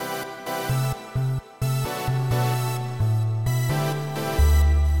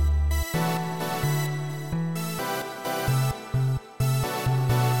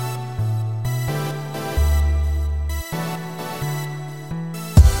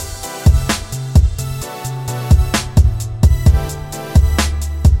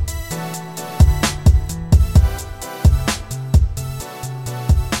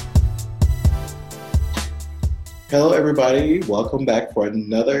everybody. Welcome back for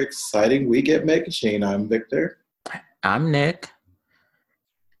another exciting week at Make Machine. I'm Victor. I'm Nick.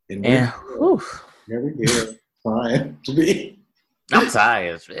 And And whew, we're here. Fine to be. I'm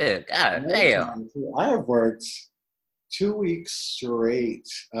tired. Shit. God damn. I have worked 2 weeks straight.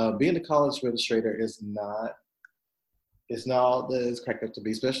 Being a college administrator is not all that it's cracked up to be,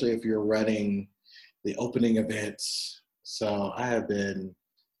 especially if you're running the opening events. So I have been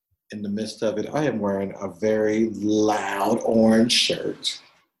in the midst of it. I am wearing a very loud orange shirt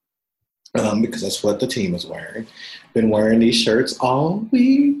because that's what the team is wearing. Been wearing these shirts all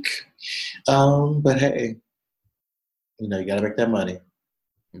week. But hey, you gotta make that money.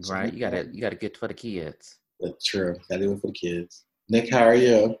 Right? You gotta get for the kids. That's true. Gotta do it for the kids. Nick, how are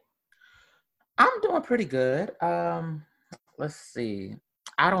you? I'm doing pretty good. Let's see.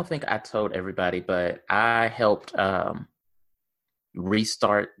 I don't think I told everybody, but I helped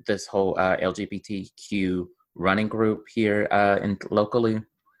restart this whole LGBTQ running group here locally,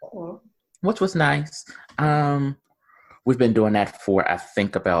 which was nice. We've been doing that for I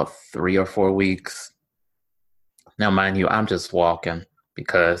think about 3 or 4 weeks. Now, mind you, I'm just walking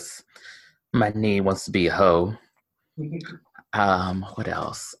because my knee wants to be a hoe. What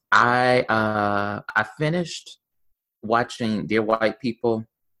else? I finished watching Dear White People.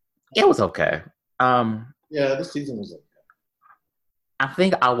 It was okay. Yeah, this season was okay. I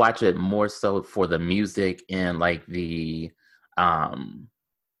think I watch it more so for the music and like the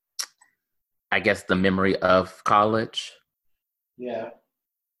I guess the memory of college. Yeah.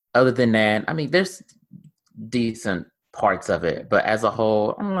 Other than that, I mean, there's decent parts of it, but as a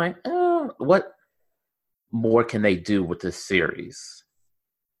whole, I'm like, what more can they do with this series?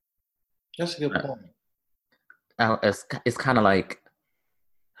 That's a good point. It's kind of like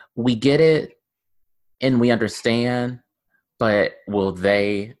we get it and we understand, but will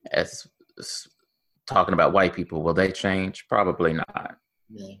they, as talking about white people, will they change? Probably not.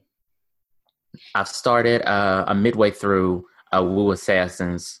 Yeah. I've started I'm midway through Wu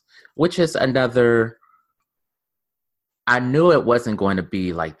Assassins, which is another. I knew it wasn't going to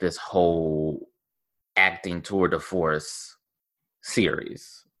be like this whole acting tour de force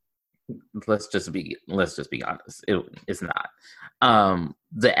series. Let's just be honest. It's not.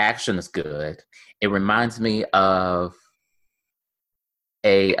 The action is good. It reminds me of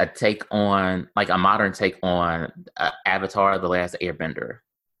a take on, like a modern take on Avatar: The Last Airbender.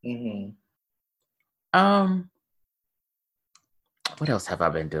 Mm-hmm. What else have I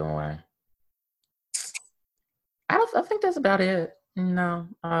been doing? I think that's about it. No.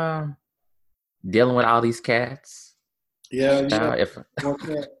 Dealing with all these cats. Yeah.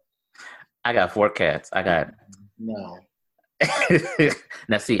 I got 4 cats. I got no.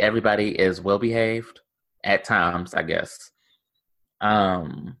 Now see, everybody is well behaved at times, I guess. I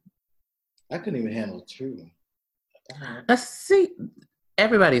couldn't even handle 2. Let's see.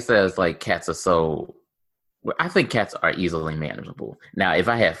 Everybody says like cats are so. I think cats are easily manageable. Now, if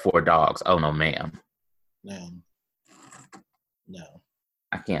I had 4 dogs, oh no, ma'am. No.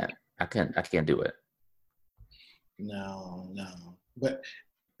 I can't do it. No. But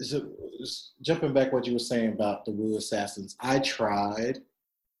so jumping back what you were saying about the Wu Assassins, I tried.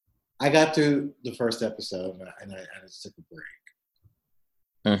 I got through the first episode and I just took a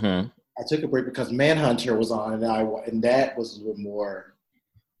break. Mm-hmm. I took a break because Manhunter was on, and that was a little more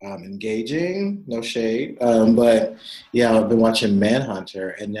engaging. No shade, but yeah, I've been watching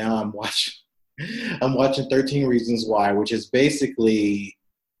Manhunter, and now I'm watching 13 Reasons Why, which is basically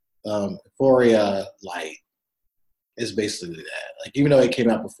Euphoria light. It's basically that. Like, even though it came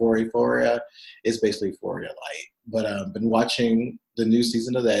out before Euphoria, it's basically Euphoria light. But I've been watching the new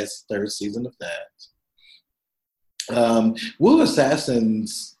season of that. It's the 3rd season of that. Wu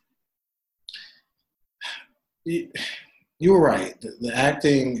Assassins. You were right. The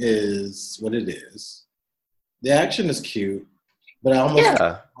acting is what it is. The action is cute, but I almost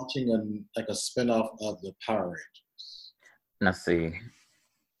like watching a spinoff of the Power Rangers. Now see,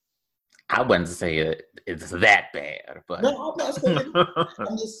 I wouldn't say it's that bad, but no, I'm not saying.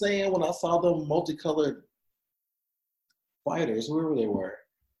 I'm just saying when I saw the multicolored fighters, whoever they were,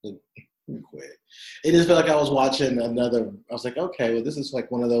 quit. It just felt like I was watching another. I was like, okay, well, this is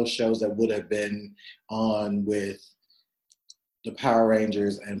like one of those shows that would have been on with the Power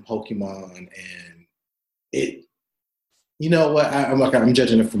Rangers and Pokemon, and it. You know what? I'm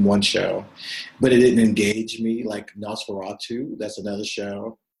judging it from one show, but it didn't engage me like Nosferatu. That's another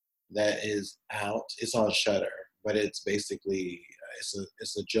show that is out. It's on Shudder, but it's basically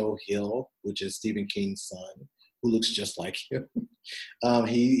it's a Joe Hill, which is Stephen King's son, who looks just like him.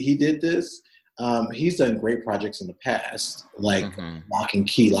 He did this. He's done great projects in the past, like Lock and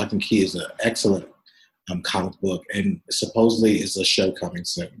Key. Lock and Key is an excellent comic book, and supposedly is a show coming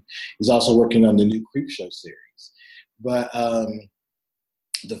soon. He's also working on the new Creepshow series. But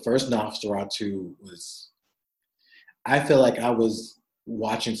the first Nosferatu was, I feel like I was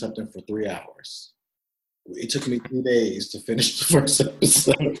watching something for 3 hours. It took me 2 days to finish the first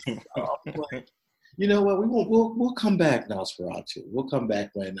episode. You know what? We'll come back, Nosferatu. We'll come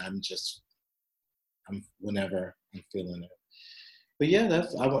back when whenever I'm feeling it. But yeah,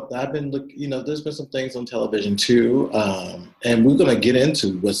 I've been looking. You know, there's been some things on television too, and we're gonna get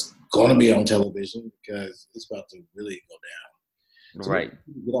into what's gonna be on television because it's about to really go down. So right.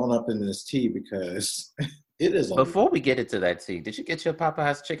 Get on up in this tea because it is. Before we get into that tea, did you get your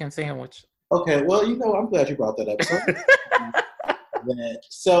Popeyes chicken sandwich? Okay, well, you know, I'm glad you brought that up.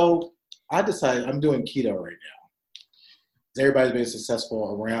 So I decided I'm doing keto right now. Everybody's been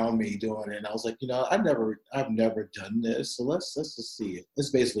successful around me doing it, and I was like, you know, I've never done this, so let's just see it.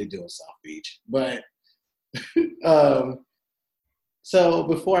 It's basically doing South Beach, but so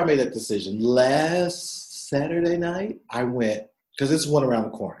before I made that decision, last Saturday night I went because it's one around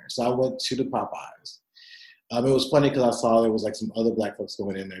the corner, so I went to the Popeyes. It was funny because I saw there was like some other black folks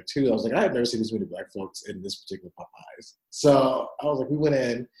going in there too. I was like, I have never seen this many black folks in this particular Popeyes. So I was like, we went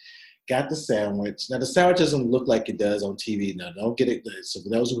in. Got the sandwich. Now, the sandwich doesn't look like it does on TV. Now, don't get it. So, for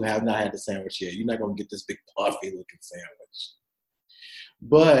those who have not had the sandwich yet, you're not going to get this big puffy looking sandwich.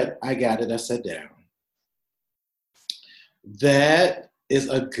 But I got it. I sat down. That is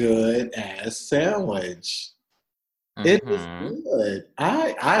a good ass sandwich. Mm-hmm. It was good.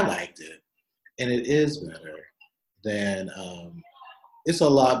 I liked it. And it is better than, it's a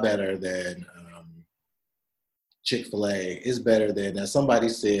lot better than, Chick-fil-A. Is better than, as somebody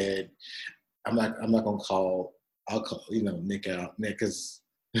said, I'm not gonna call, I'll call, you know, Nick out. Nick is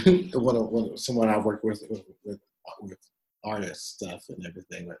someone I've worked with artist stuff and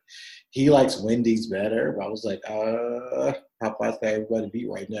everything, but he likes Wendy's better. But I was like, Popeye's got everybody beat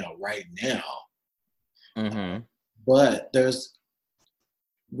right now. Mm-hmm. But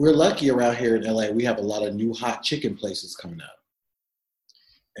we're lucky around here in LA. We have a lot of new hot chicken places coming up.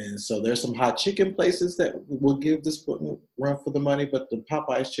 And so there's some hot chicken places that will give this run for the money, but the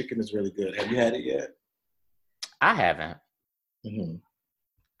Popeyes chicken is really good. Have you had it yet? I haven't. Mm-hmm.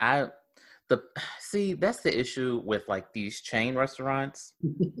 See, that's the issue with like these chain restaurants.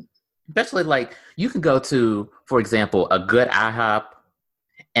 Especially like you can go to, for example, a good IHOP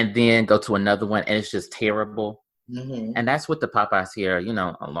and then go to another one and it's just terrible. Mm-hmm. And that's what the Popeyes here, you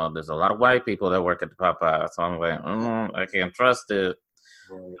know, there's a lot of white people that work at the Popeyes. So I'm like, I can't trust it.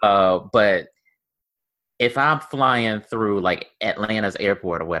 But if I'm flying through like Atlanta's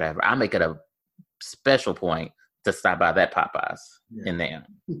airport or whatever, I make it a special point to stop by that Popeyes in there.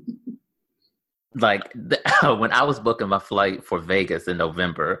 Like when I was booking my flight for Vegas in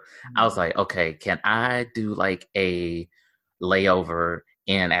November, I was like, okay, can I do like a layover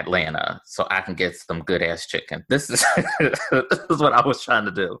in Atlanta so I can get some good ass chicken? This is what I was trying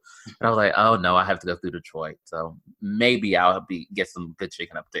to do. And I was like, oh no, I have to go through Detroit. So maybe I'll get some good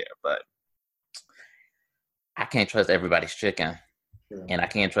chicken up there, but I can't trust everybody's chicken. True. And I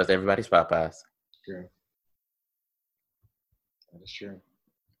can't trust everybody's Popeyes. True. That is true.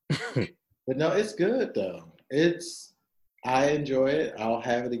 But no, it's good though. I enjoy it. I'll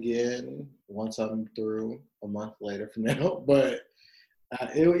have it again once I'm through a month later from now. But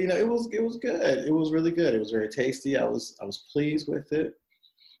it was good. It was really good. It was very tasty. I was pleased with it.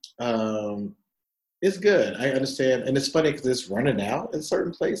 It's good. I understand, and it's funny because it's running out in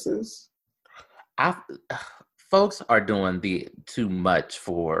certain places. Folks are doing too much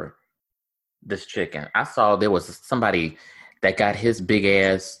for this chicken. I saw there was somebody that got his big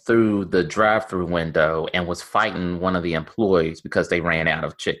ass through the drive-through window and was fighting one of the employees because they ran out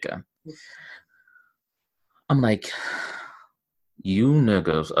of chicken. I'm like, you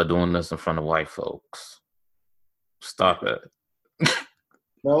niggas are doing this in front of white folks. Stop it.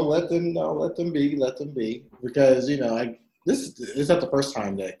 No, let them be. Because, you know, this is not the first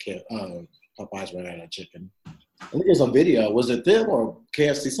time that Popeyes ran out of chicken. I think it was on video. Was it them or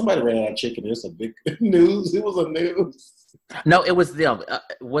KFC? Somebody ran out of chicken. It's a big news. It was a news. No, it was them.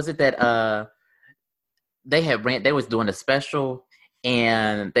 Was it that they was doing a special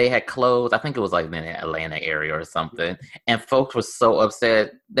and they had closed? I think it was like in the Atlanta area or something. And folks were so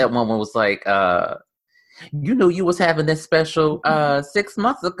upset. That woman was like, you knew you was having this special 6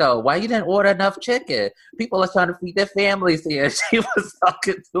 months ago. Why you didn't order enough chicken? People are trying to feed their families here. She was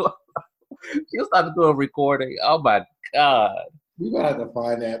talking to a recording. Oh my God. You're going to have to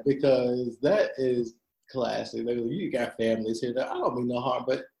find that because that is classic. You got families here. I don't mean no harm,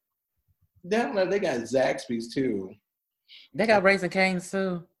 but down there they got Zaxby's too. They got Raising Cane's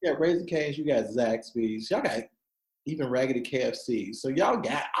too. Yeah, Raising Cane's. You got Zaxby's. Y'all got even raggedy KFC. So y'all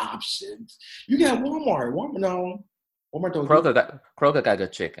got options. You got Walmart. Walmart don't. Kroger got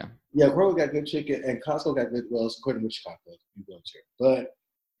good chicken. Yeah, Kroger got good chicken, and Costco got good. Well, according to which Costco you go to, but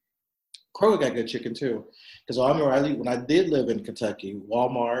Kroger got good chicken too. Because I remember when I did live in Kentucky,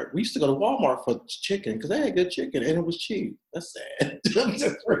 Walmart. We used to go to Walmart for chicken because they had good chicken and it was cheap. That's sad. I'm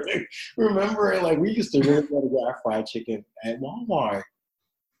just really remembering, like, we used to really go to get our fried chicken at Walmart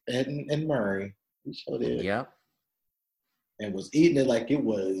in Murray. We sure did. Yep. And was eating it like it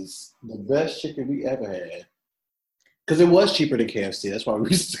was the best chicken we ever had. Because it was cheaper than KFC. That's why we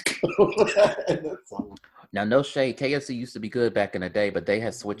used to go. Now, no shade. KFC used to be good back in the day, but they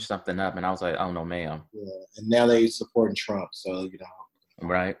had switched something up, and I was like, oh, no, ma'am. Yeah, and now they supporting Trump, so,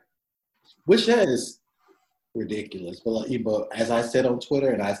 Right. Which is ridiculous. But as I said on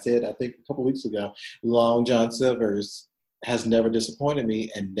Twitter, and I said, I think a couple weeks ago, Long John Silver's has never disappointed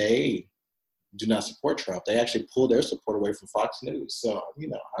me, and they do not support Trump. They actually pulled their support away from Fox News. So,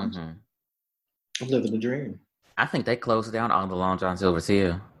 I'm living the dream. I think they closed down all the Long John Silver's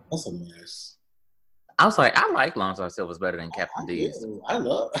here. That's a mess. I was like, I like Long John Silver's better than Captain D's. I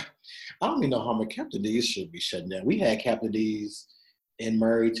don't even know how many Captain D's should be shutting down. We had Captain D's in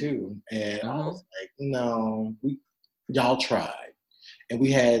Murray too. And I was like, no, y'all tried. And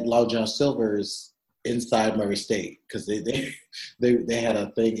we had Long John Silver's inside Murray State because they had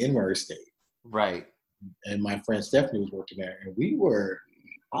a thing in Murray State. Right. And my friend Stephanie was working there. And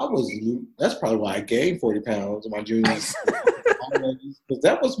that's probably why I gained 40 pounds in my junior year. Because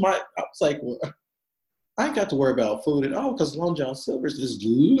I was like, well, I ain't got to worry about food at all because Long John Silver's is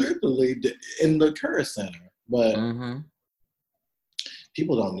literally in the Curry Center. But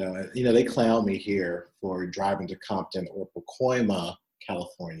people don't know it. They clown me here for driving to Compton or Pacoima,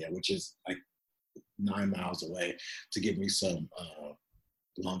 California, which is like 9 miles away, to get me some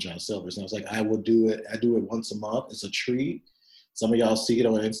Long John Silver's. And I was like, I will do it. I do it once a month. It's a treat. Some of y'all see it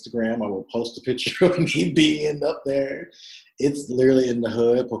on Instagram. I will post a picture of me being up there. It's literally in the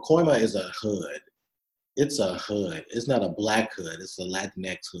hood. Pacoima is a hood. It's a hood. It's not a black hood. It's a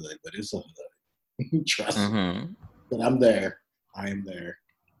Latinx hood, but it's a hood. Trust me. But I'm there. I am there.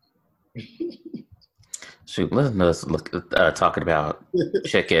 Shoot, let's look talking about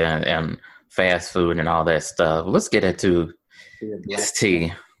chicken and fast food and all that stuff. Let's get into this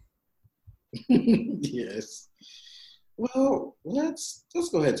tea. Yes. Well, let's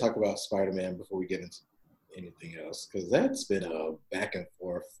go ahead and talk about Spider-Man before we get into anything else, because that's been a back and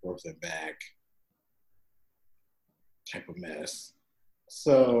forth and back type of mess.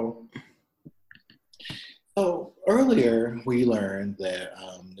 So earlier we learned that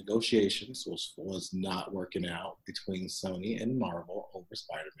negotiations was not working out between Sony and Marvel over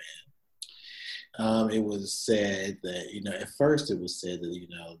Spider-Man. It was said that, at first it was said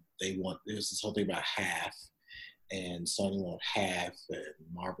that, there's this whole thing about half, and Sony want half, and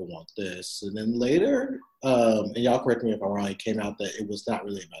Marvel want this. And then later, and y'all correct me if I'm wrong, it came out that it was not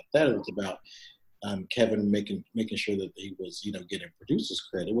really about that. It was about Kevin making sure that he was, getting producer's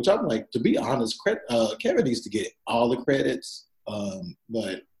credit, which I'm like, to be honest, Kevin needs to get all the credits,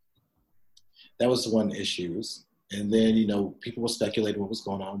 but that was one of the issues. And then, people were speculating what was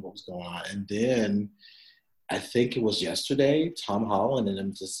going on. And then I think it was yesterday, Tom Holland and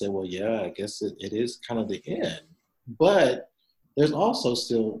them just said, well, yeah, I guess it is kind of the end. But there's also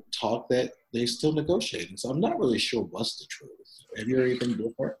still talk that they're still negotiating. So I'm not really sure what's the truth. Have you heard anything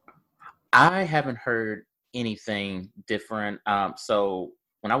different? I haven't heard anything different. So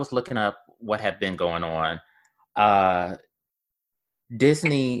when I was looking up what had been going on,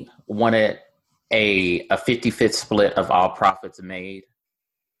 Disney wanted a 50-50 split of all profits made.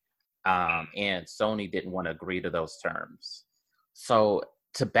 And Sony didn't want to agree to those terms. So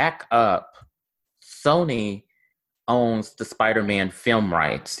to back up, Sony owns the Spider-Man film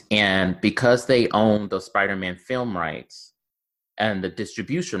rights. And because they own the Spider-Man film rights and the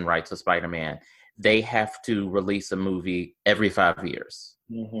distribution rights of Spider-Man, they have to release a movie every 5 years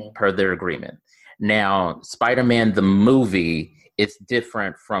per their agreement. Now, Spider-Man, the movie, is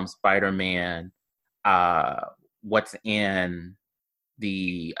different from Spider-Man, what's in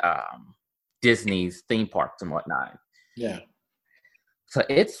the Disney's theme parks and whatnot. Yeah. So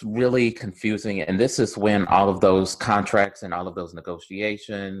it's really confusing. And this is when all of those contracts and all of those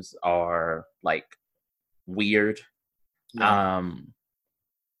negotiations are like weird. Yeah.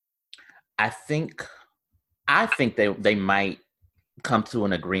 I think they might come to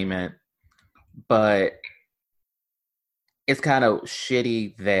an agreement, but it's kind of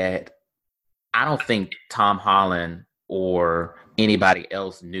shitty that I don't think Tom Holland or anybody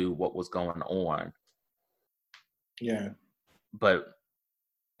else knew what was going on. Yeah. but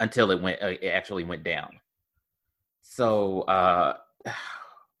until it actually went down. So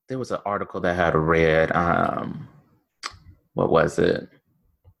there was an article that I had read. What was it?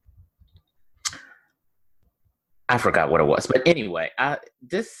 I forgot what it was, but anyway, I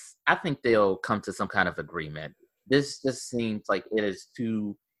think they'll come to some kind of agreement. This just seems like it is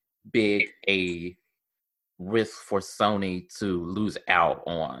too big a risk for Sony to lose out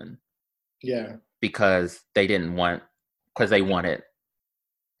on. Yeah, because they wanted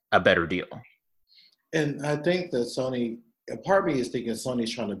a better deal. and I think that Sony, a part of me is thinking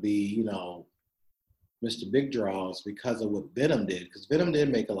Sony's trying to be, Mr. Big Draws because of what Venom did, because Venom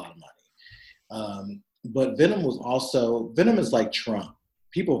did make a lot of money. But Venom is like Trump.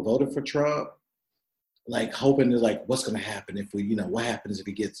 People voted for Trump, like hoping to like, what's going to happen if we, what happens if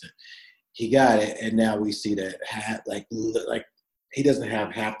he gets it? He got it, and now we see that like he doesn't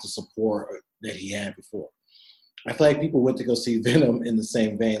have half the support that he had before. I feel like people went to go see Venom in the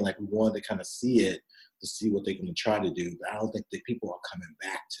same vein, like we wanted to kind of see it to see what they're going to try to do. But I don't think that people are coming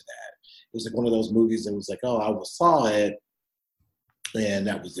back to that. It was like one of those movies that was like, oh, I saw it, and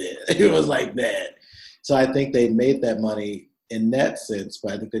that was it. It was like that. So I think they made that money in that sense,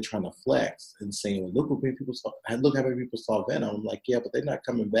 but I think they're trying to flex and saying, well, look how many people saw Venom. I'm like, yeah, but they're not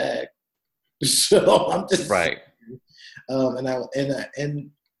coming back. So I'm just right. And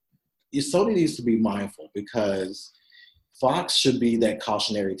Sony needs to be mindful because Fox should be that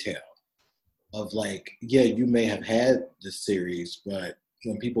cautionary tale of like, yeah, you may have had this series, but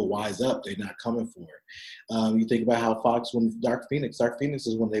when people wise up, they're not coming for it. You think about how Fox won Dark Phoenix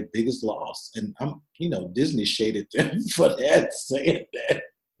is one of their biggest loss. And Disney shaded them for that, saying that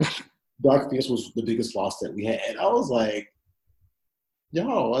Dark Phoenix was the biggest loss that we had. I was like,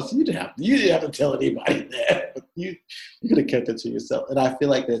 yo, you didn't have to tell anybody that. But you could have kept it to yourself. And I feel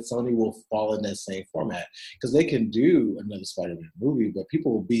like that Sony will fall in that same format because they can do another Spider-Man movie, but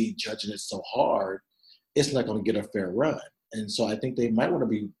people will be judging it so hard, it's not going to get a fair run. And so I think they might want to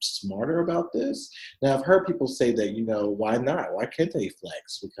be smarter about this. Now, I've heard people say that, why not? Why can't they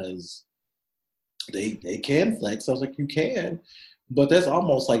flex? Because they can flex. I was like, you can. But that's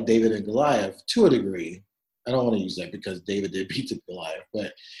almost like David and Goliath to a degree. I don't want to use that because David did beat Goliath.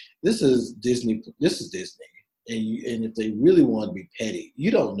 But this is Disney. And if they really want to be petty,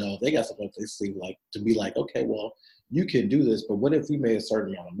 you don't know. They got something they see like to be like, okay, well, you can do this. But what if we made a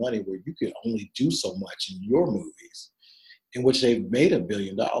certain amount of money where you could only do so much in your movies? In which they've made $1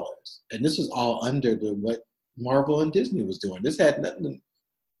 billion. And this was all under what Marvel and Disney was doing. This had nothing,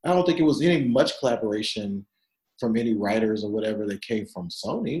 I don't think it was any much collaboration from any writers or whatever that came from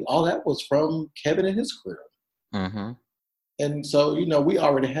Sony. All that was from Kevin and his crew. Mm-hmm. And so, we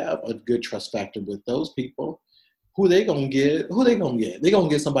already have a good trust factor with those people. Who they gonna get? They're gonna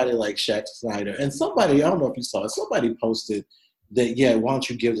get somebody like Zack Snyder. And somebody, I don't know if you saw it, somebody posted that, yeah, why don't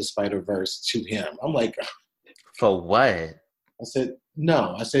you give the Spider-Verse to him? I'm like, for what? I said,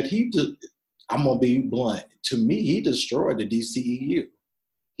 no. I said, I'm going to be blunt. To me, he destroyed the DCEU.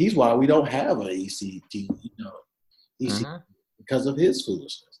 He's why we don't have an ECD, because of his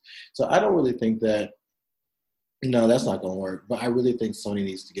foolishness. So I don't really think that, that's not going to work. But I really think Sony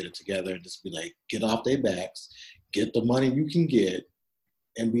needs to get it together and just be like, get off their backs, get the money you can get,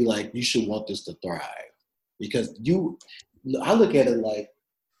 and be like, you should want this to thrive. Because I look at it like,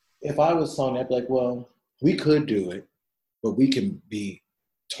 if I was Sony, I'd be like, well, we could do it, but we can be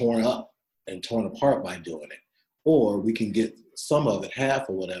torn up and torn apart by doing it. Or we can get some of it, half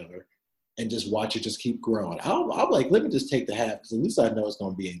or whatever, and just watch it just keep growing. I'm like, let me just take the half, because at least I know it's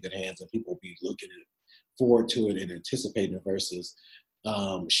going to be in good hands and people will be looking forward to it and anticipating it versus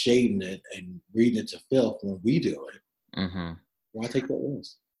shading it and reading it to filth when we do it. Mm-hmm. Why take that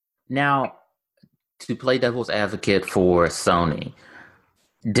risk? Now, to play devil's advocate for Sony,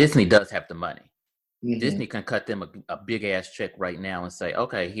 Disney does have the money. Mm-hmm. Disney can cut them a big ass check right now and say,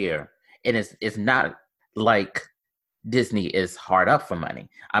 okay, here. And it's not like Disney is hard up for money.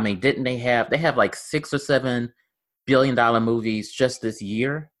 I mean, didn't they have like $6 or $7 billion movies just this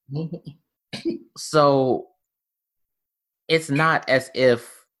year? So it's not as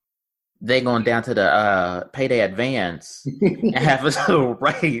if they're going down to the payday advance and have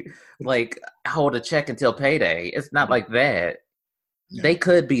to hold a check until payday. It's not like that. Yeah. They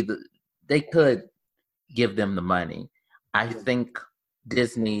could give them the money. I think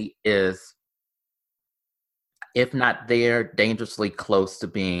Disney is, if not there, dangerously close to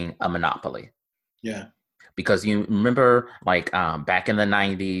being a monopoly. Yeah. Because you remember, back in the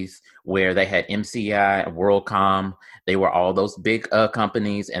 90s, where they had MCI and WorldCom, they were all those big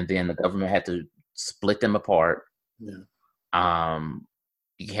companies, and then the government had to split them apart. Yeah.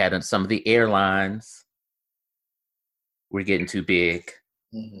 You had some of the airlines. we're getting too big.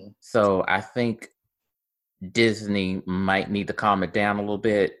 Mm-hmm. So I think Disney might need to calm it down a little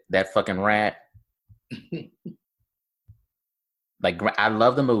bit. That fucking rat. Like, I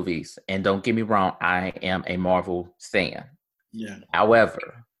love the movies, and don't get me wrong, I am a Marvel stan. Yeah.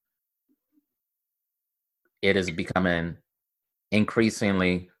 However, it is becoming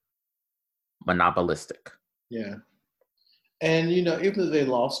increasingly monopolistic. Yeah. And, you know, even though they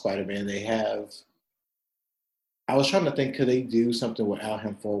lost Spider-Man, they have, I was trying to think, could they do something without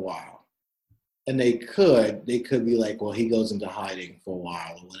him for a while? And they could be like, well, he goes into hiding for a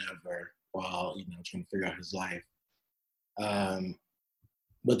while or whatever, while, you know, trying to figure out his life.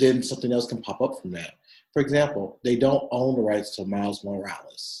 But then something else can pop up from that. For example, they don't own the rights to Miles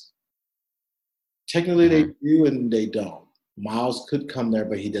Morales. Technically, they do and they don't. Miles could come there,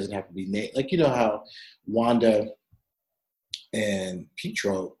 but he doesn't have to be named. Like, you know how Wanda and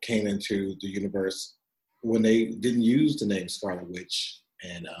Pietro came into the universe when they didn't use the name Scarlet Witch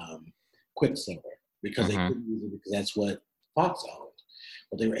and Quicksilver because they couldn't use it because that's what Fox owned.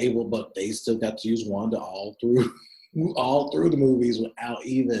 But they were able, but they still got to use Wanda all through the movies without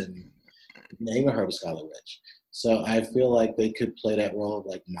even naming her the Scarlet Witch. So I feel like they could play that role of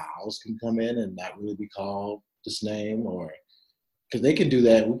like Miles can come in and not really be called this name, or because they can do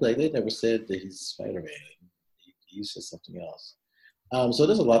that. We like they never said that he's Spider-Man. He said something else. So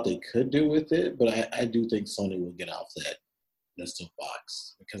there's a lot they could do with it, but I do think Sony will get off that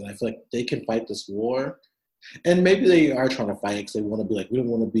soapbox because I feel like they can fight this war, and maybe they are trying to fight it because they want to be like, we don't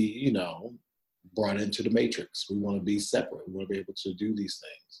want to be, you know, brought into the Matrix. We want to be separate. We want to be able to do these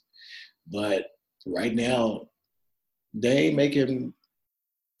things. But right now, they're not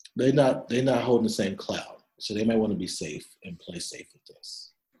holding the same cloud, so they might want to be safe and play safe with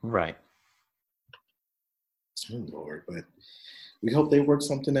this. Right. Oh Lord, but we hope they work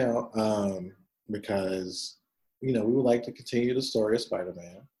something out because, you know, we would like to continue the story of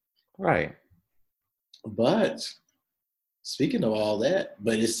Spider-Man. Right. But speaking of all that,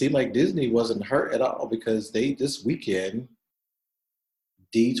 but it seemed like Disney wasn't hurt at all because this weekend,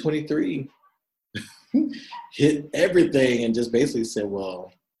 D23 hit everything and just basically said,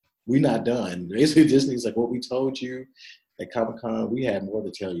 well, we're not done. Basically, Disney's like, what we told you at Comic-Con, we had more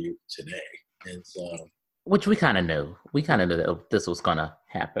to tell you today. And so, which we kind of knew. We kind of knew that this was going to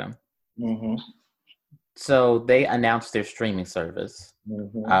happen. Mm-hmm. So they announced their streaming service.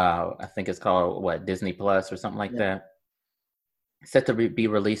 Mm-hmm. I think it's called, Disney Plus or something like that. Set to be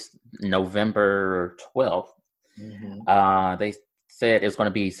released November 12th. Mm-hmm. They said it's going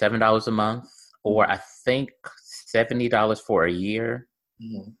to be $7 a month, or I think $70 for a year,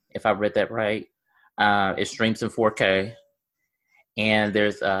 if I read that right. It streams in 4K, and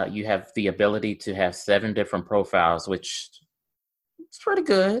there's you have the ability to have 7 different profiles, which is pretty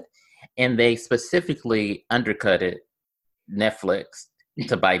good. And they specifically undercutted Netflix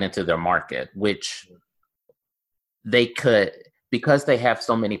to bite into their market, which they could, because they have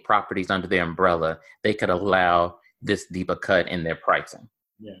so many properties under their umbrella, they could allow this deep a cut in their pricing.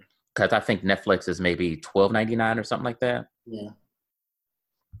 Yeah. Because I think Netflix is maybe $12.99 or something like that. Yeah.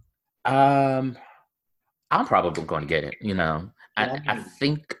 I'm probably going to get it. You know, I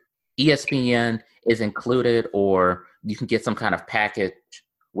think ESPN is included, or you can get some kind of package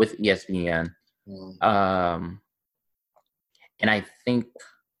with ESPN. And I think,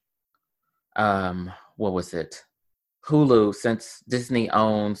 what was it? Hulu, since Disney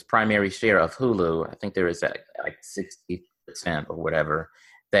owns primary share of Hulu, I think there is like 60% or whatever,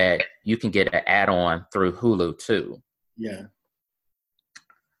 that you can get an add-on through Hulu too. Yeah.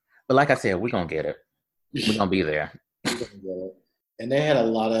 But like I said, we're going to get it. We're going to be there. And they had a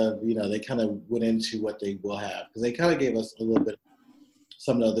lot of, you know, they kind of went into what they will have. Because they kind of gave us a little bit,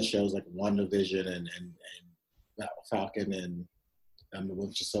 some of the other shows like WandaVision and Falcon and the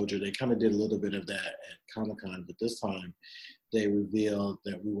Winter Soldier. They kind of did a little bit of that at Comic-Con. But this time, they revealed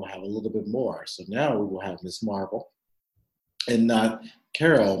that we will have a little bit more. So now we will have Ms. Marvel. And not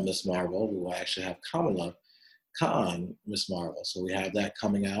Carol Ms. Marvel. We will actually have Kamala Khan Ms. Marvel. So we have that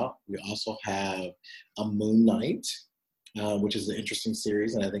coming out. We also have a Moon Knight, which is an interesting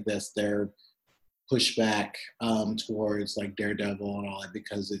series, and I think that's their pushback towards like Daredevil and all that,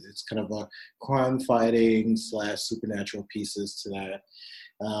 because it's kind of a crime fighting / supernatural pieces to that.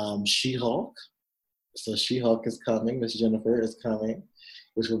 She-Hulk. So She-Hulk is coming. Miss Jennifer is coming,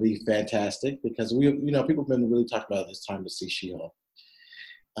 which will be fantastic because people have been really talking about this time to see She-Hulk.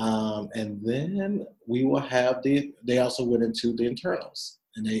 And then we will have they also went into the Eternals,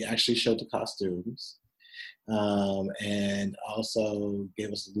 and they actually showed the costumes, and also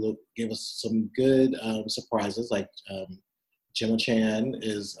gave us some good surprises, like Gemma Chan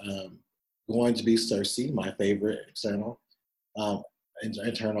is going to be Cersei, my favorite internal,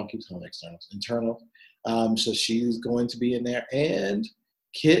 keep calling externals, internal. So she's going to be in there. And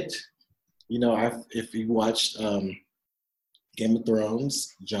Kit, if you watched Game of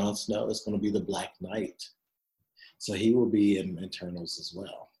Thrones, Jon Snow is going to be the Black Knight. So he will be in internals as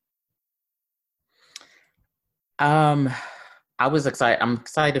well. I was excited. I'm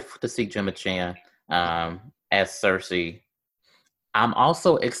excited to see Gemma Chan as Cersei. I'm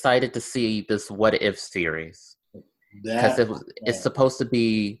also excited to see this What If series because it's supposed to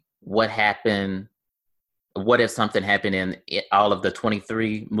be what happened. What if something happened in all of the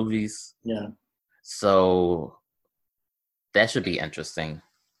 23 movies? Yeah. So that should be interesting.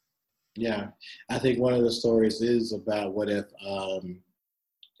 Yeah, I think one of the stories is about what if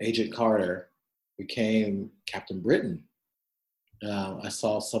Agent Carter became Captain Britain. I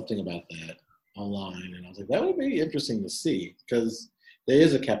saw something about that online, and I was like, that would be interesting to see because there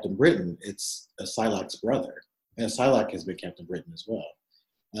is a Captain Britain. It's a Psylocke's brother, and Psylocke has been Captain Britain as well.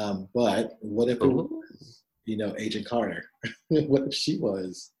 But what if it was, Agent Carter? What if she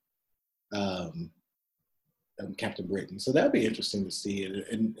was Captain Britain? So that would be interesting to see,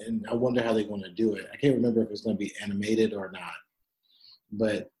 and I wonder how they're going to do it. I can't remember if it's going to be animated or not,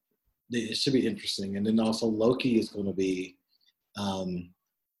 but it should be interesting. And then also Loki is going to be.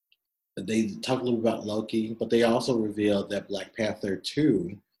 They talked a little about Loki, but they also revealed that Black Panther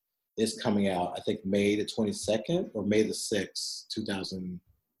 2 is coming out, I think, May the 22nd or May the 6th,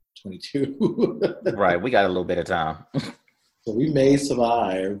 2022. Right, we got a little bit of time. So we may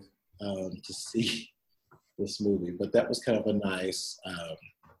survive to see this movie, but that was kind of a nice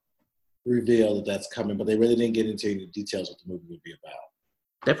reveal that that's coming, but they really didn't get into any details what the movie would be about.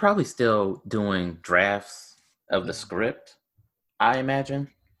 They're probably still doing drafts of the script, I imagine.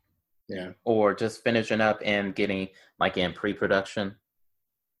 Yeah. Or just finishing up and getting in pre-production.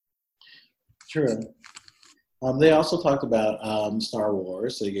 True. They also talked about Star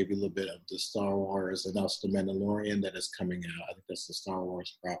Wars. So they gave you a little bit of the Star Wars and also the Mandalorian that is coming out. I think that's the Star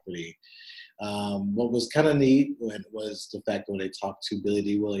Wars property. What was kind of neat was the fact when they talked to Billy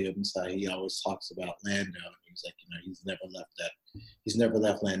D. Williams, he always talks about Lando. And he's like, he's never left that. He's never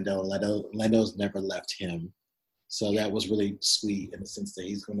left Lando. Lando's never left him. So that was really sweet in the sense that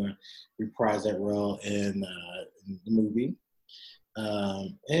he's going to reprise that role in the movie.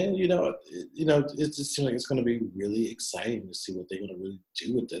 And it just seems like it's going to be really exciting to see what they're going to really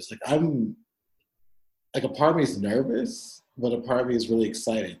do with this. I'm a part of me is nervous, but a part of me is really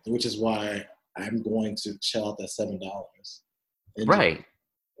excited, which is why I'm going to shell out that $7 right,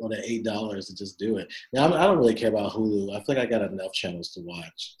 or that $8 and just do it. Now I don't really care about Hulu. I feel like I got enough channels to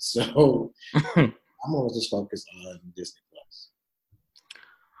watch, so I'm going to just focus on Disney Plus.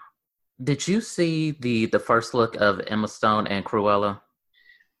 Did you see the first look of Emma Stone and Cruella?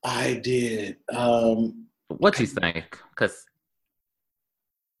 I did. What do you think? Because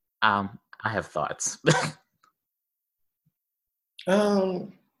I have thoughts.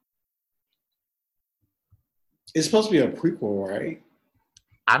 It's supposed to be a prequel, right?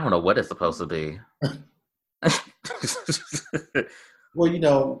 I don't know what it's supposed to be.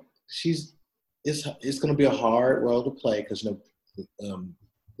 Well, it's going to be a hard role to play because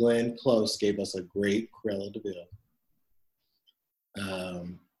Glenn Close gave us a great Cruella de Vil.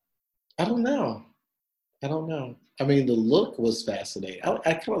 I don't know. I mean, the look was fascinating.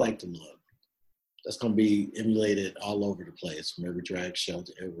 I kind of like the look. That's going to be emulated all over the place, from every drag show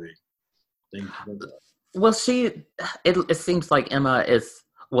to every thing. Well, it seems like Emma is,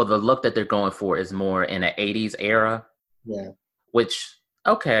 the look that they're going for is more in an 80s era. Yeah. Which,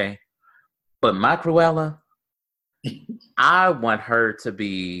 okay. But my Cruella, I want her to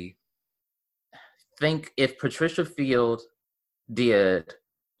be, think if Patricia Field did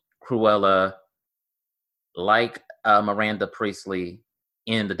Cruella like Miranda Priestley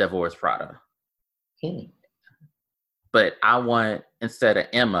in The Devil Wears Prada. But I want, instead of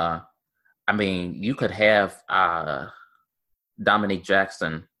Emma, I mean, you could have Dominique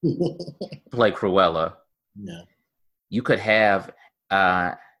Jackson play Cruella. Yeah. You could have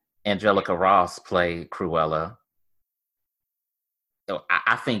Angelica Ross play Cruella. So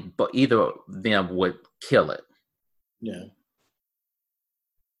I think either of them would kill it. Yeah.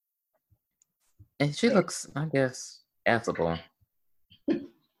 And she looks, I guess, affable.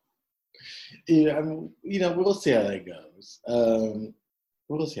 Yeah, we'll see how that goes. Oh,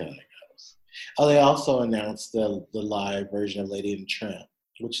 they also announced the live version of Lady and the Tramp,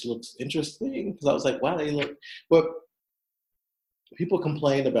 which looks interesting because I was like, wow, they look. But people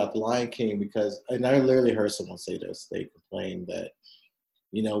complained about The Lion King because, and I literally heard someone say this. They complained that,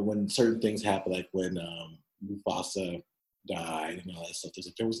 when certain things happen, like when Mufasa died and all that stuff,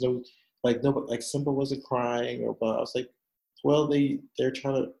 there was no Like nobody, like Simba wasn't crying, or but I was like, well, they're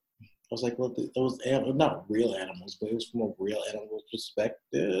trying to. I was like, well, those not real animals, but it was from a real animal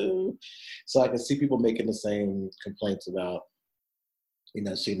perspective. So I can see people making the same complaints about,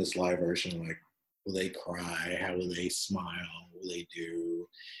 seeing this live version. Like, will they cry? How will they smile? What will they do?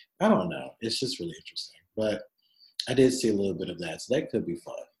 I don't know. It's just really interesting. But I did see a little bit of that, so that could be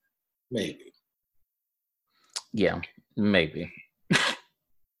fun. Maybe. Yeah, maybe.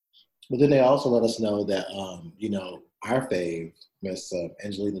 But then they also let us know that, our fave, Miss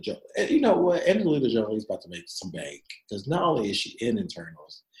Angelina Jolie. You know what? Angelina Jolie is about to make some bank because not only is she in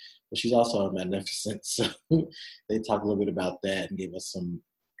Internals, but she's also a Magnificent. So they talked a little bit about that and gave us some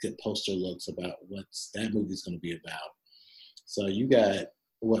good poster looks about what that movie's going to be about. So you got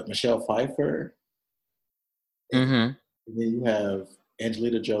Michelle Pfeiffer, Mm-hmm. and then you have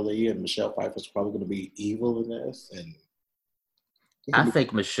Angelina Jolie, and Michelle Pfeiffer's probably going to be evil in this. And I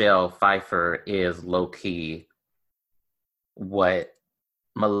think Michelle Pfeiffer is low key what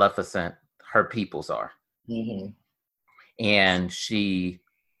Maleficent, her peoples are. Mm-hmm. And she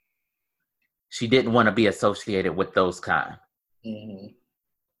didn't want to be associated with those kind. Mm-hmm.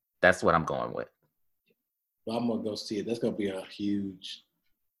 That's what I'm going with. Well, I'm gonna go see it. That's gonna be a huge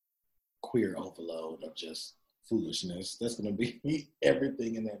queer overload of just foolishness. That's gonna be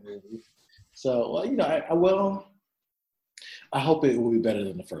everything in that movie. So, I hope it will be better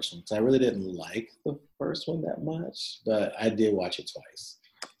than the first one because I really didn't like the first one that much, but I did watch it twice.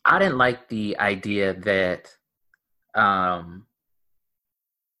 I didn't like the idea that,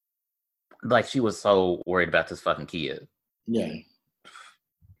 like she was so worried about this fucking kid. Yeah.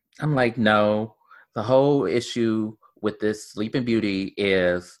 I'm like, no. The whole issue with this Sleeping Beauty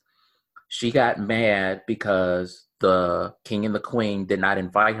is she got mad because the king and the queen did not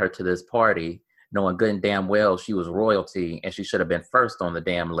invite her to this party, knowing good and damn well she was royalty and she should have been first on the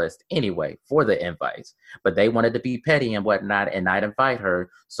damn list anyway for the invites. But they wanted to be petty and whatnot and not invite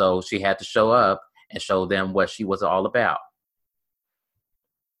her, so she had to show up and show them what she was all about.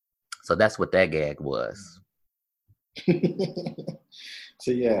 So that's what that gag was.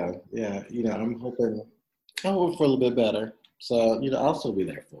 So yeah, I'm hoping for a little bit better. So I'll still be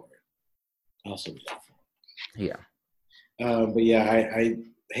there for it. Yeah. But yeah, I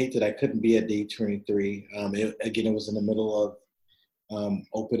hate that I couldn't be at D23. It was in the middle of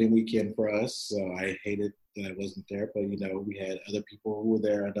opening weekend for us, so I hated that I wasn't there. But we had other people who were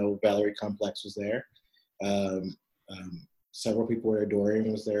there. I know Valerie Complex was there. Several people were there.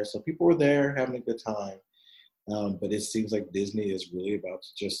 Dorian was there, so people were there having a good time. But it seems like Disney is really about to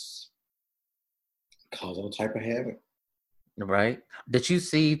just cause all type of havoc. Right. Did you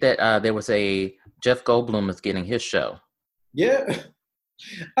see that there was a Jeff Goldblum is getting his show? Yeah,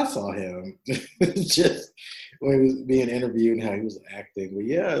 I saw him just when he was being interviewed and how he was acting. But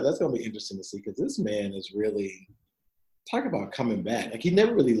yeah, that's going to be interesting to see because this man is really, talk about coming back. Like he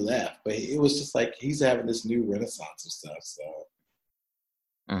never really left, but it was just like he's having this new renaissance of stuff. So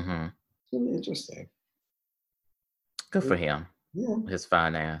it's really interesting. Good for him. Yeah. His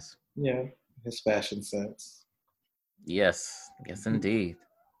fine ass. Yeah. His fashion sense. Yes, indeed.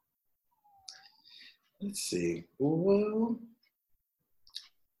 Let's see. Well,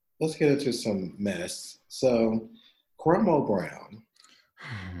 let's get into some mess. So, Karamo Brown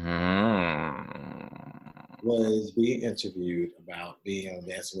was being interviewed about being on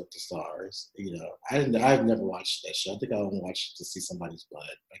Dancing with the Stars. I've never watched that show. I think I only watched to see somebody's blood.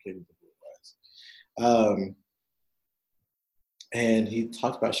 I can't remember who it was. And he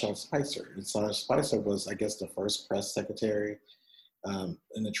talked about Sean Spicer. And Sean Spicer was, I guess, the first press secretary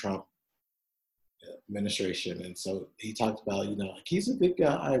in the Trump administration. And so he talked about, like he's a good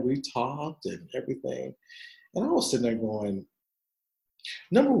guy. We talked and everything. And I was sitting there going,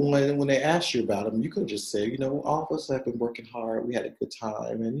 number one, when they asked you about him, you could just say, all of us have been working hard. We had a good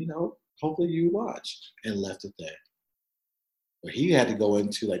time. And, hopefully you watched and left it there. But he had to go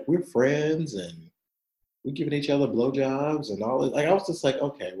into, like, we're friends and we're giving each other blowjobs and all. Like I was just like,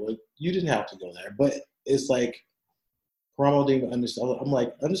 okay, well, you didn't have to go there, but it's like Karamo didn't even understand. I'm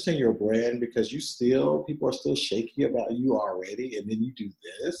like, understand your brand because people are still shaky about you already, and then you do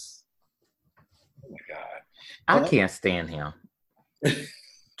this. Oh my god, I can't stand him.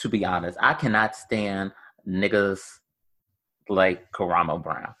 To be honest, I cannot stand niggas like Karamo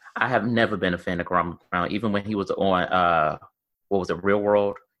Brown. I have never been a fan of Karamo Brown, even when he was on what was it, Real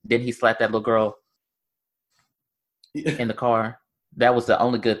World? Didn't he slap that little girl in the car? That was the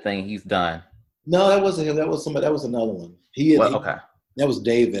only good thing he's done. No, that wasn't him. That was somebody. That was another one. Okay. That was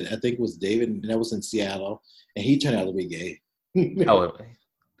David. I think it was David, and that was in Seattle, and he turned out to be gay. Oh,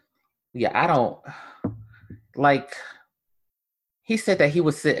 yeah. I don't like. He said that he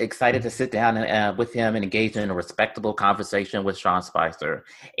was excited to sit down with him and engage in a respectable conversation with Sean Spicer,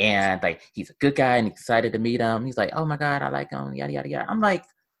 and like he's a good guy and excited to meet him. He's like, "Oh my god, I like him." Yada yada yada. I'm like,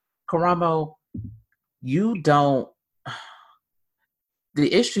 Karamo, you don't.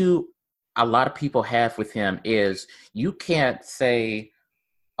 The issue a lot of people have with him is you can't say,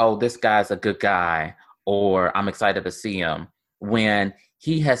 "Oh, this guy's a good guy," or "I'm excited to see him," when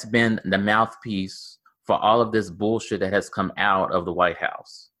he has been the mouthpiece for all of this bullshit that has come out of the White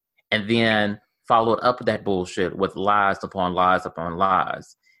House, and then followed up that bullshit with lies upon lies upon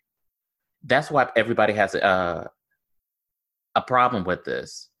lies. That's why everybody has a problem with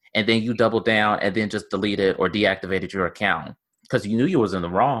this. And then you double down and then just deleted or deactivated your account because you knew you was in the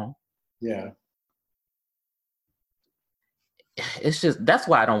wrong. Yeah. It's just, that's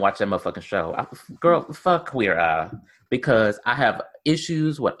why I don't watch that motherfucking show. Girl, fuck Queer Eye, because I have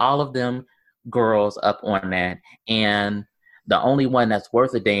issues with all of them girls up on that, and the only one that's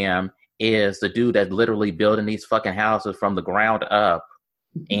worth a damn is the dude that's literally building these fucking houses from the ground up,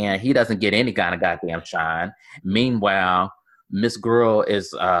 and he doesn't get any kind of goddamn shine. Meanwhile, Miss Girl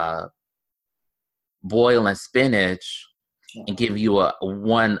is boiling spinach and give you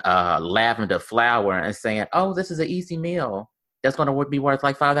one lavender flower and saying, "Oh, this is an easy meal that's going to be worth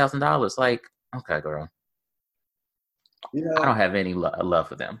like $5,000." Like, okay, girl. You know, I don't have any love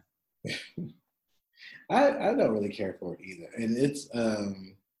for them. I don't really care for it either, and it's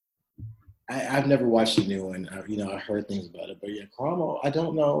I've never watched the new one. I heard things about it, but yeah, Karamo, I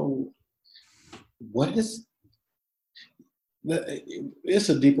don't know what is. It's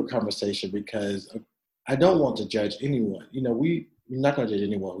a deeper conversation because I don't want to judge anyone. We're not going to judge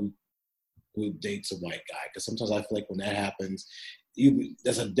anyone who dates a white guy, because sometimes I feel like when that happens,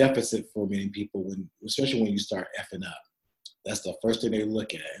 there's a deficit for many people, especially when you start effing up. That's the first thing they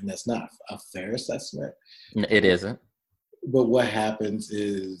look at, and that's not a fair assessment. It isn't. But what happens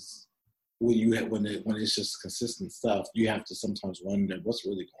is when it's just consistent stuff, you have to sometimes wonder what's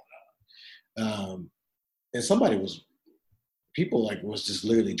really going on. And people was just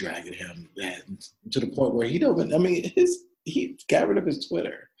literally dragging him to the point where he got rid of his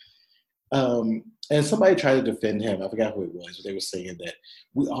Twitter. And somebody tried to defend him. I forgot who it was, but they were saying that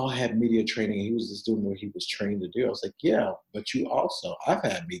we all had media training and he was just doing what he was trained to do. I was like, yeah, but I've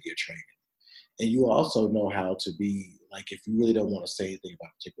had media training. And you also know how to be, like, if you really don't want to say anything about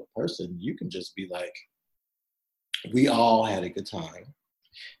a particular person, you can just be like, we all had a good time.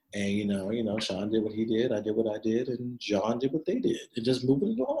 And, Sean did what he did, I did what I did, and John did what they did. And just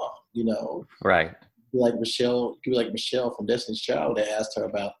moving it along, Right. Like Michelle from Destiny's Child, they asked her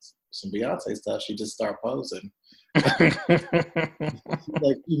about some Beyonce stuff, she just started posing. It's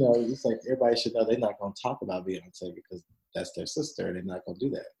like everybody should know they're not going to talk about Beyonce because that's their sister, and they're not going to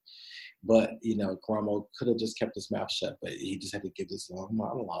do that. But Karamo could have just kept his mouth shut, but he just had to give this long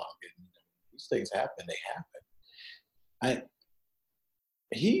monologue. And these things happen; they happen.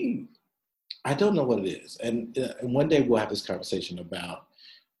 I don't know what it is, and one day we'll have this conversation about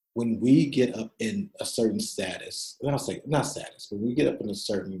when we get up in a certain status. And I'll say not status, but we get up in a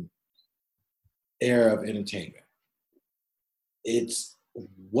certain era of entertainment. It's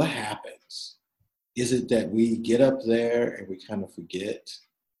what happens. Is it that we get up there and we kind of forget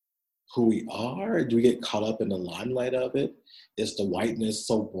who we are? Do we get caught up in the limelight of it? Is the whiteness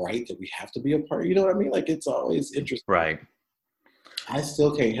so bright that we have to be a part? You know what I mean? Like, it's always interesting. Right. I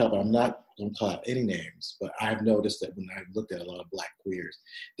still can't help it. I'm not going to call out any names, but I've noticed that when I've looked at a lot of Black queers,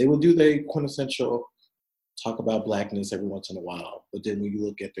 they will do their quintessential talk about Blackness every once in a while. But then when you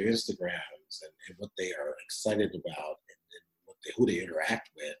look at their Instagrams and what they are excited about and who they interact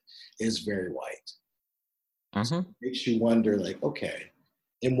with is very white. Mm-hmm. So it makes you wonder, like, okay,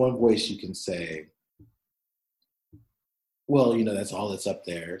 in one voice you can say, well, that's all that's up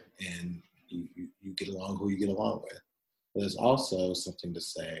there, and you get along who you get along with. But there's also something to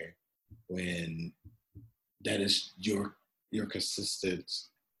say when that is your consistent,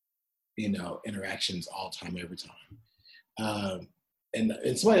 interactions all time, every time.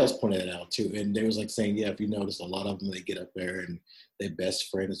 And somebody else pointed that out too. And they was like saying, yeah, if you notice, a lot of them, they get up there and their best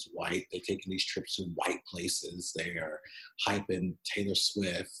friend is white. They're taking these trips to white places. They are hyping Taylor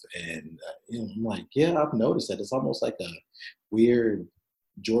Swift. And I'm like, yeah, I've noticed that. It's almost like a weird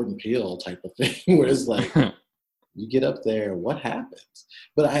Jordan Peele type of thing where it's like, you get up there, what happens?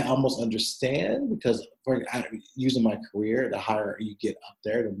 But I almost understand because using my career, the higher you get up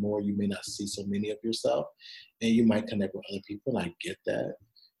there, the more you may not see so many of yourself, and you might connect with other people, and I get that.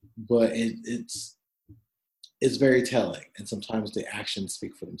 But it's very telling, and sometimes the actions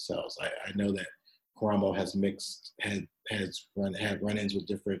speak for themselves. I know that Karamo has had run-ins with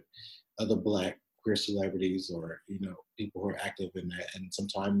different other Black queer celebrities or, people who are active in that. And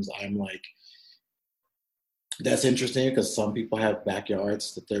sometimes I'm like, that's interesting because some people have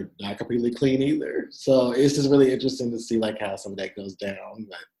backyards that they're not completely clean either. So it's just really interesting to see like how some of that goes down.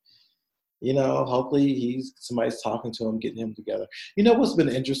 But hopefully somebody's talking to him, getting him together. What's been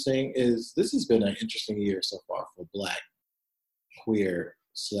interesting is this has been an interesting year so far for Black queer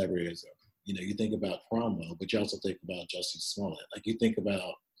celebrityism. You think about Cromwell, but you also think about Jussie Smollett. Like you think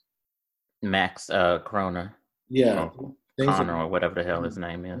about Max Corona. Yeah. Connor or whatever the hell his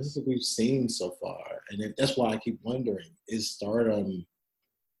name is. Things that we've seen so far. And that's why I keep wondering, is stardom,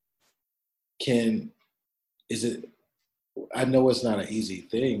 I know it's not an easy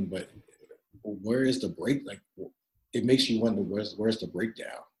thing, but where is the break? Like, it makes you wonder, where's the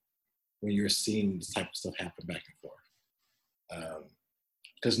breakdown when you're seeing this type of stuff happen back and forth?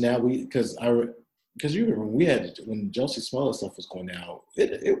 Because you remember when Jussie Smollett stuff was going out,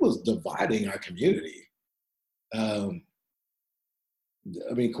 it was dividing our community.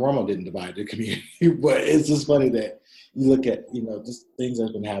 Cuomo didn't divide the community, but it's just funny that you look at, just things that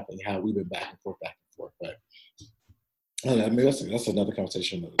have been happening, how we've been back and forth. But that's another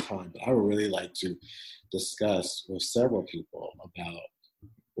conversation another time. But I would really like to discuss with several people about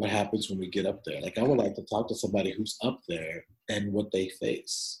what happens when we get up there. Like, I would like to talk to somebody who's up there and what they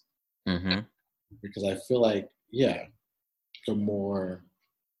face. Mm-hmm. Because I feel like, the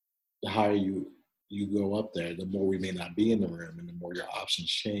higher you go up there, the more we may not be in the room and the more your options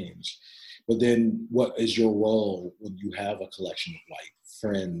change. But then what is your role when you have a collection of white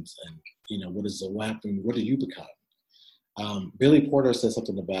friends and, what do you become? Billy Porter said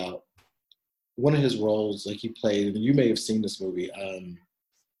something about one of his roles, like he played, and you may have seen this movie,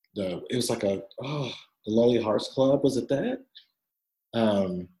 it was like the Lonely Hearts Club, was it that?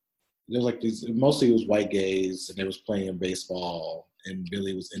 There was like these, mostly it was white gays, and they was playing baseball, and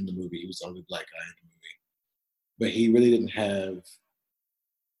Billy was in the movie. He was the only Black guy in the movie. But he really didn't have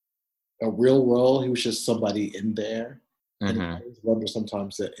a real role. He was just somebody in there. Mm-hmm. And I always wonder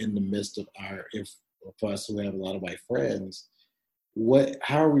sometimes that in the midst of for us who have a lot of white friends,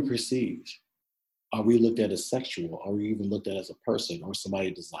 how are we perceived? Are we looked at as sexual? Are we even looked at as a person or somebody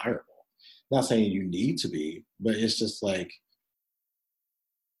desirable? Not saying you need to be, but it's just like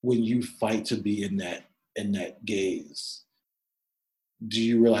when you fight to be in that gaze, do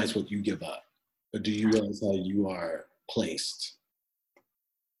you realize what you give up? Or do you realize how you are placed?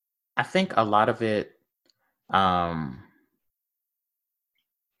 I think a lot of it,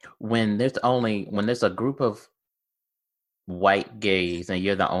 when there's a group of white gays and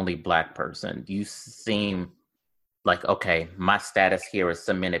you're the only Black person, you seem like, okay, my status here is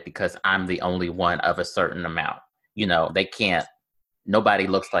cemented because I'm the only one of a certain amount. Nobody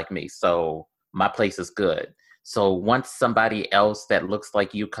looks like me, so my place is good. So once somebody else that looks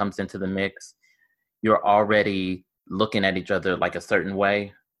like you comes into the mix, you're already looking at each other like a certain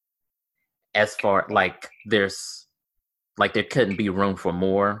way. As far like there couldn't be room for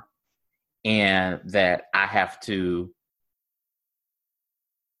more, and that I have to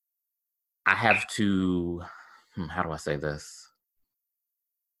how do I say this?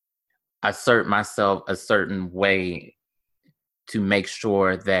 Assert myself a certain way to make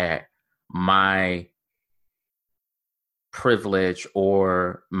sure that my privilege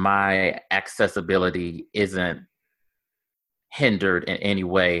or my accessibility isn't hindered in any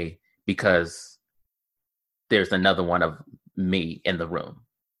way because there's another one of me in the room.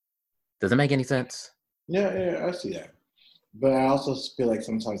 Does it make any sense? Yeah, I see that. But I also feel like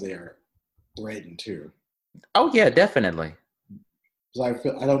sometimes they are threatened too. Oh yeah, definitely. Because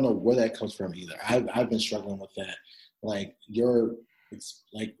I don't know where that comes from either. I've been struggling with that. Like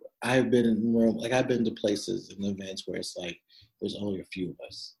I've been in room, like I've been to places and events where it's like there's only a few of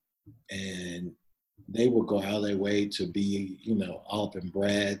us, and they will go out of their way to be, all up in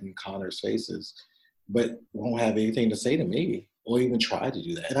Brad and Connor's faces, but won't have anything to say to me or even try to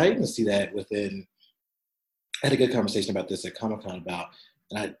do that. And I even see that I had a good conversation about this at Comic-Con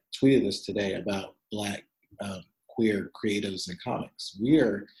and I tweeted this today about Black queer creatives in comics.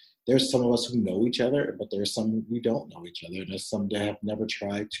 There's some of us who know each other, but there's some who don't know each other. And there's some that have never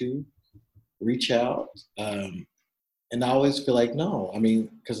tried to reach out. And I always feel like, no,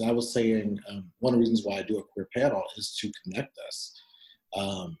 because I was saying one of the reasons why I do a queer panel is to connect us.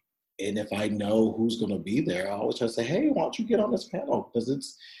 And if I know who's going to be there, I always try to say, hey, why don't you get on this panel? Because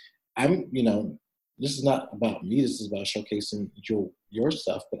this is not about me. This is about showcasing your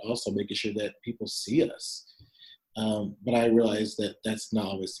stuff, but also making sure that people see us. But I realize that that's not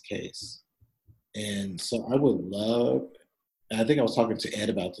always the case. And so I would love, and I think I was talking to Ed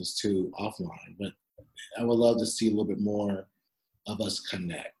about this too offline, but I would love to see a little bit more of us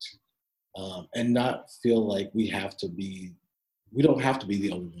connect. and not feel like we don't have to be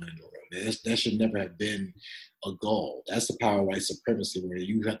the only one in the room. That should never have been a goal. That's the power of white supremacy, where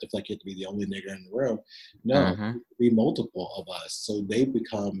you have to feel like you have to be the only nigger in the room. No, be multiple of us, so they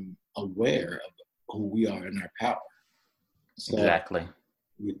become aware of who we are and our power. So exactly.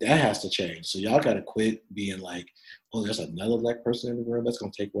 That has to change. So y'all got to quit being like, oh, there's another black person in the room that's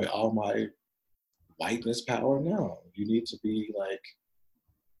going to take away all my whiteness power. No, you need to be like,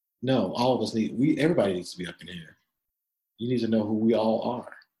 no, all of us everybody needs to be up in here. You need to know who we all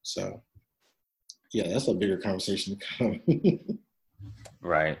are. So, yeah, that's a bigger conversation to come.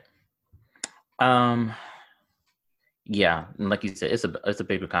 Right. Yeah, and like you said, it's a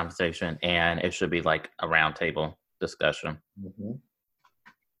bigger conversation, and it should be like a roundtable discussion. Mm-hmm.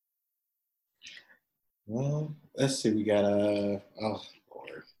 Well, let's see. We got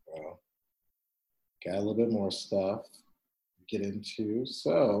got a little bit more stuff to get into.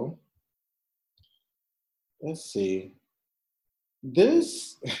 So, let's see.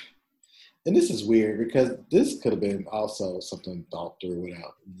 This is weird because this could have been also something thought through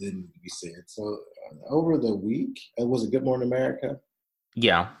without didn't be said. So over the week, was it Good Morning America?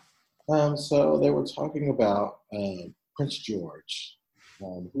 Yeah. So they were talking about Prince George,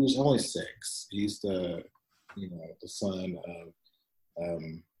 who's only 6. He's the son of.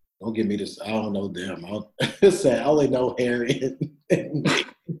 Don't give me this. I don't know them. I only know Harry and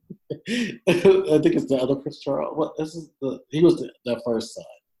I think it's the other Prince Charles. What he was the first son,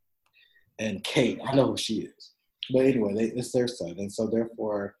 and Kate. I know who she is, but anyway, it's their son, and so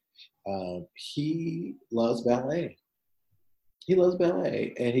therefore, he loves ballet. He loves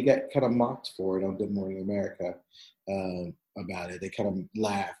ballet, and he got kind of mocked for it on Good Morning America about it. They kind of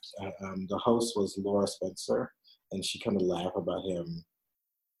laughed. The host was Laura Spencer, and she kind of laughed about him,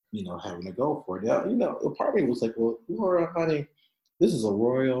 having to go for it. Now, the part of me was like, well, Laura, honey, this is a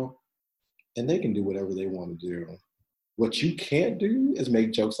royal, and they can do whatever they want to do. What you can't do is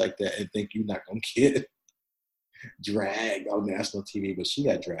make jokes like that and think you're not going to get dragged on national TV, but she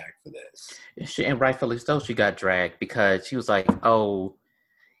got dragged for this. And rightfully so, she got dragged because she was like, oh,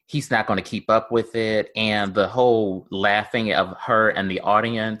 he's not going to keep up with it. And the whole laughing of her and the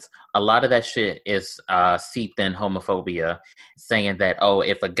audience, a lot of that shit is seeped in homophobia, saying that, oh,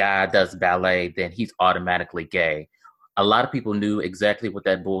 if a guy does ballet, then he's automatically gay. A lot of people knew exactly what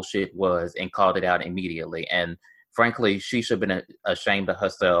that bullshit was and called it out immediately. And frankly, she should have been ashamed of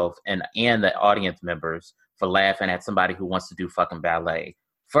herself and the audience members for laughing at somebody who wants to do fucking ballet.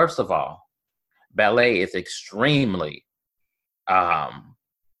 First of all, ballet is extremely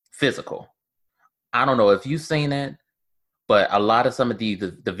physical. I don't know if you've seen it, but a lot of some of the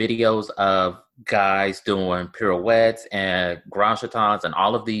videos of guys doing pirouettes and grand chatons and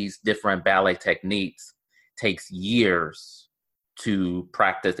all of these different ballet techniques takes years to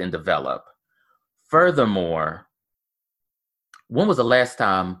practice and develop. Furthermore, when was the last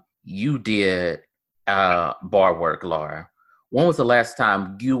time you did bar work, Laura? When was the last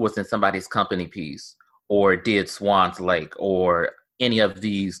time you was in somebody's company piece or did Swan's Lake or any of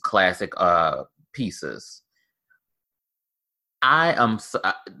these classic pieces?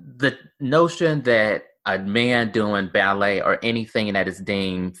 The notion that a man doing ballet or anything that is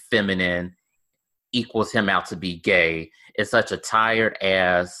deemed feminine equals him out to be gay is such a tired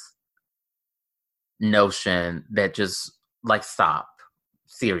ass notion that just like, stop.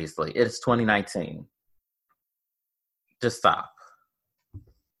 Seriously, it's 2019. Just stop.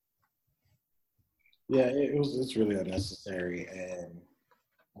 Yeah, it's really unnecessary, and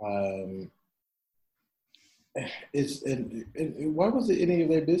why was it any of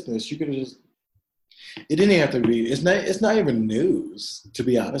their business? You could have just. It didn't have to be. It's not even news, to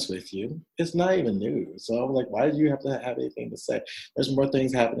be honest with you. It's not even news. So I'm like, why do you have to have anything to say? There's more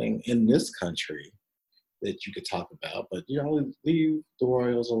things happening in this country that you could talk about, but leave the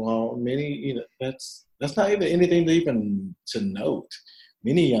Royals alone. Many, that's not even anything to note.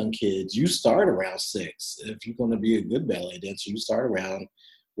 Many young kids, you start around 6. If you're going to be a good ballet dancer, you start around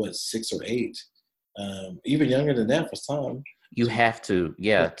 6 or 8, even younger than that for some. You have to,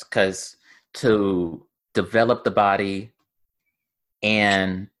 yeah, because to develop the body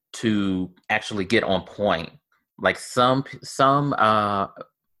and to actually get on point, like some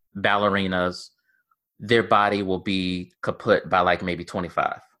ballerinas, their body will be kaput by like maybe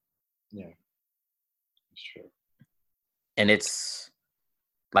 25. Yeah, that's true. And it's,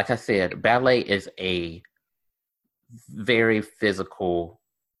 like I said, ballet is a very physical,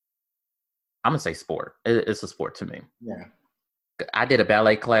 I'm going to say sport. It's a sport to me. Yeah. I did a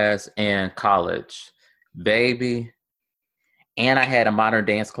ballet class in college, baby. And I had a modern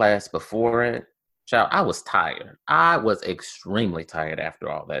dance class before it. Child, I was tired. I was extremely tired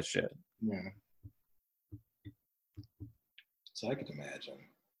after all that shit. Yeah. So I can imagine.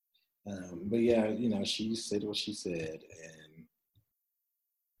 But yeah, she said what she said, and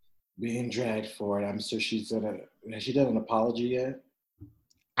being dragged for it. I'm sure has she done an apology yet?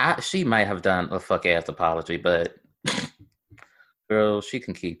 She might have done a fuck ass apology, but girl, she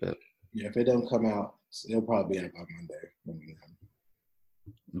can keep it. Yeah, if it don't come out, it'll probably be out by Monday.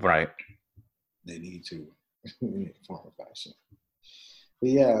 Right. They need to in form of fashion. But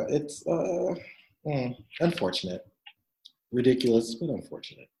yeah, it's unfortunate. Ridiculous, but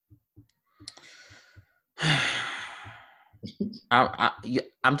unfortunate.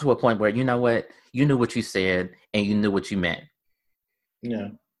 I'm to a point where, you know what? You knew what you said and you knew what you meant. Yeah.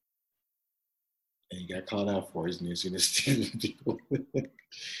 And you got called out for his news people.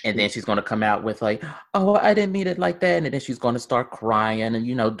 And then she's going to come out with like, oh, I didn't mean it like that. And then she's going to start crying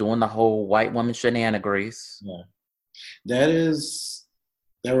and, doing the whole white woman shenanigans. Yeah.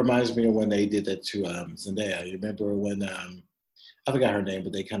 That reminds me of when they did that to Zendaya. You remember when, I forgot her name,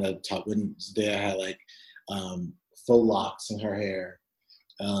 but they kind of talked when Zendaya had like faux locks in her hair.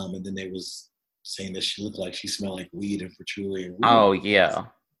 And then they was saying that she looked like she smelled like weed and patchouli. And weed. Oh, yeah.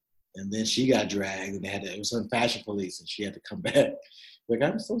 And then she got dragged and it was on Fashion Police and she had to come back. Like,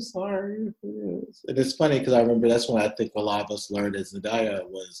 I'm so sorry for this. And it's funny because I remember that's when I think a lot of us learned that Zendaya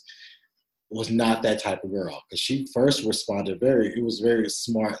was not that type of girl. Because she first responded it was very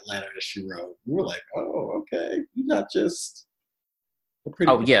smart letter that she wrote. We were like, oh, okay. You're not just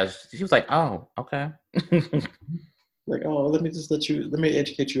yeah. She was like, oh, okay. Like, oh, let me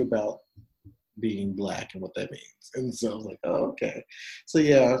educate you about being Black and what that means. And so I was like, oh, okay. So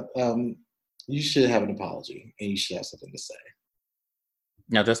yeah, you should have an apology and you should have something to say.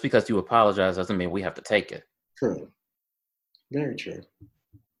 Now, just because you apologize doesn't mean we have to take it. True. Very true.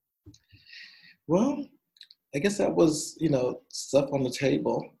 Well, I guess that was, stuff on the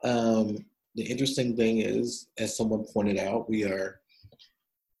table. The interesting thing is, as someone pointed out, we are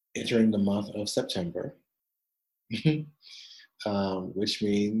entering the month of September, which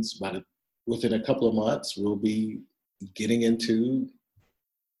means within a couple of months, we'll be getting into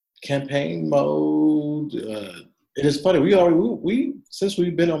campaign mode. It is funny. We since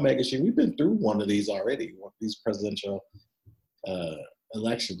we've been on Mega Sheet, we've been through one of these already, these presidential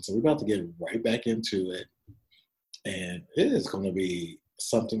elections. So we're about to get right back into it, and it is going to be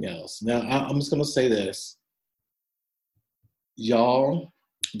something else. Now, I'm just going to say this, y'all.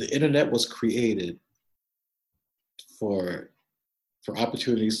 The internet was created for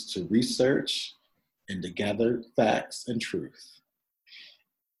opportunities to research and to gather facts and truth.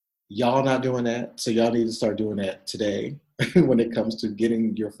 Y'all not doing that, so y'all need to start doing that today when it comes to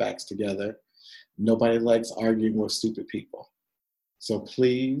getting your facts together. Nobody likes arguing with stupid people. So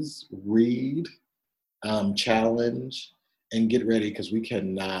please read, challenge, and get ready because we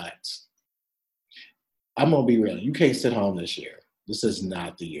cannot. I'm going to be real. You can't sit home this year. This is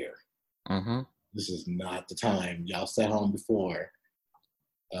not the year. Mm-hmm. This is not the time. Y'all sat home before.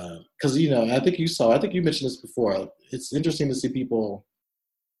 Because, I think you mentioned this before. It's interesting to see people.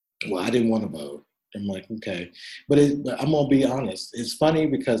 Well, I didn't want to vote. I'm like, okay. But I'm going to be honest. It's funny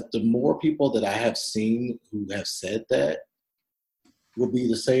because the more people that I have seen who have said that will be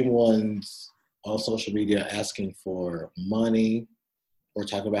the same ones on social media asking for money or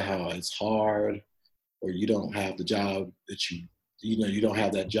talking about how it's hard or you don't have the job that you don't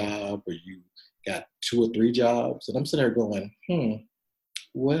have that job or you got 2 or 3 jobs. And I'm sitting there going,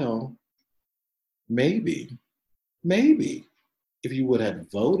 well, maybe if you would have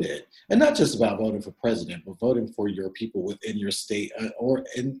voted, and not just about voting for president, but voting for your people within your state or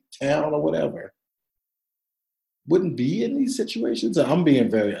in town or whatever, wouldn't be in these situations. I'm being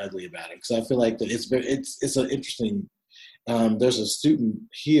very ugly about it because I feel like that it's an interesting. There's a student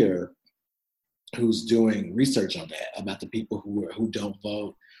here who's doing research on that about the people who don't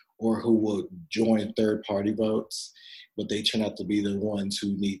vote or who will join third party votes, but they turn out to be the ones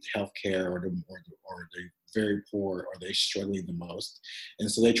who need health care or they're very poor or they're struggling the most. And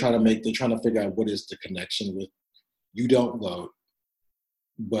so they're trying to figure out what is the connection with you don't vote,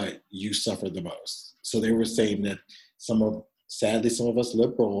 but you suffer the most. So they were saying that sadly, some of us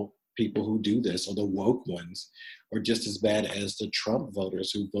liberal people who do this or the woke ones are just as bad as the Trump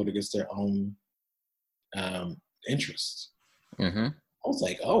voters who vote against their own interests. Mm-hmm. I was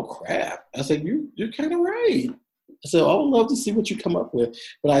like, oh crap. I said, you're kind of right. So I would love to see what you come up with,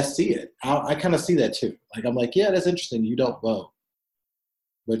 but I see it. I kind of see that too. Like, I'm like, yeah, that's interesting. You don't vote,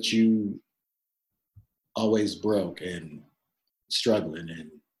 but you always broke and struggling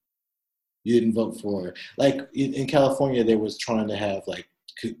and you didn't vote for, like in California, they were trying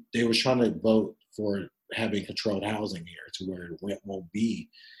to vote for having controlled housing here to where it won't be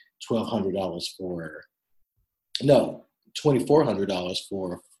 $1,200 for $2,400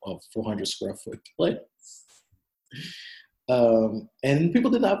 for a 400 square foot place. And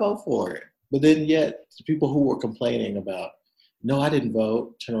people did not vote for it. But then yet, the people who were complaining about, no, I didn't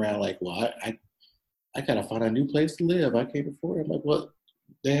vote, turn around like, well, I got to find a new place to live. I can't afford it. I'm like, well,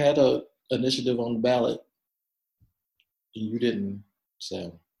 they had a initiative on the ballot and you didn't.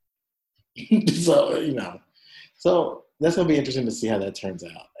 So, so that's going to be interesting to see how that turns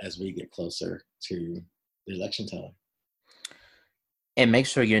out as we get closer to the election time. And make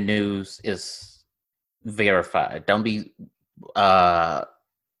sure your news is verified. Don't be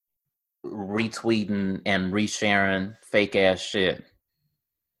retweeting and resharing fake ass shit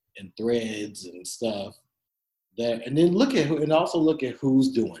and threads and stuff. And then look at who's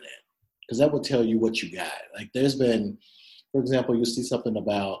doing it, because that will tell you what you got. Like there's been, for example, you see something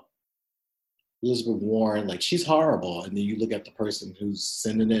about Elizabeth Warren, like she's horrible, and then you look at the person who's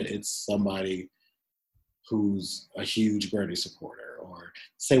sending it, it's somebody who's a huge Bernie supporter. Or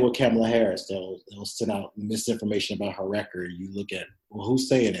say with Kamala Harris, they'll send out misinformation about her record. You look at, well, who's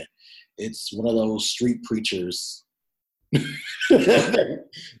saying it? It's one of those street preachers, the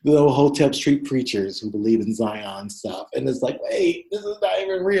old Hotep street preachers who believe in Zion stuff. And it's like, wait, this is not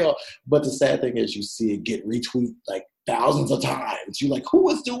even real. But the sad thing is you see it get retweeted like thousands of times. You're like, who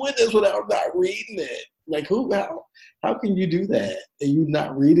is doing this without not reading it? Like, how can you do that and you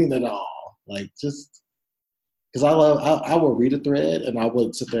not reading it all? Like, just... Because I will read a thread and I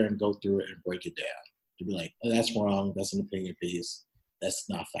would sit there and go through it and break it down. To be like, oh, that's wrong. That's an opinion piece. That's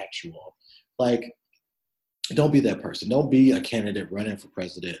not factual. Like, don't be that person. Don't be a candidate running for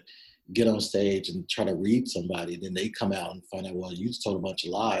president. Get on stage and try to read somebody. Then they come out and find out, well, you just told a bunch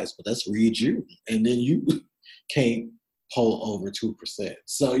of lies, but let's read you. And then you can't poll over 2%.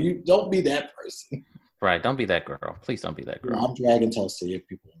 So you don't be that person. Right. Don't be that girl. Please don't be that girl. I'm dragging Tulsi if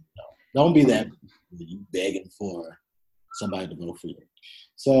people know. Don't be that. You begging for somebody to vote for you.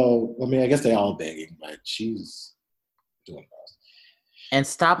 So, I mean, I guess they're all begging, but she's doing that. And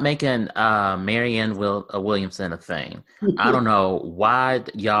stop making Marianne Williamson a thing. I don't know why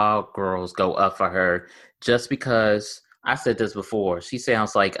y'all girls go up for her just because, I said this before, she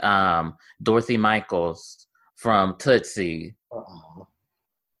sounds like Dorothy Michaels from Tootsie. Uh-oh.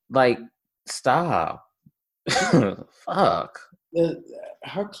 Like, stop. Fuck.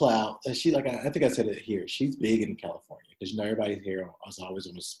 Her clout, she like I think I said it here. She's big in California because everybody here is always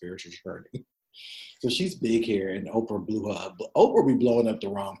on a spiritual journey. So she's big here, and Oprah blew her up. But Oprah be blowing up the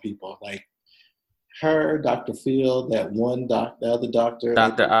wrong people, like her, Dr. Phil, the other doctor,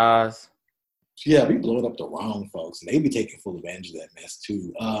 Dr. Oz. Yeah, be blowing up the wrong folks, and they be taking full advantage of that mess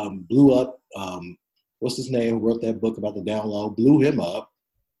too. Blew up. What's his name? Who wrote that book about the down low? Blew him up.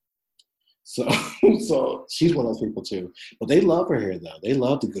 So she's one of those people too. But they love her here though. They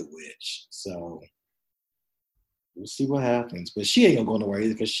love the good witch. So we'll see what happens. But she ain't gonna go nowhere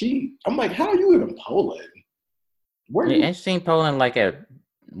either because I'm like, how are you even polling? Ain't she polling like at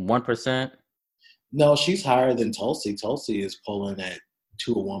 1%? No, she's higher than Tulsi. Tulsi is polling at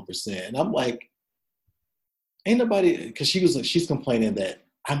 2 or 1%. And I'm like, ain't nobody, because she's complaining that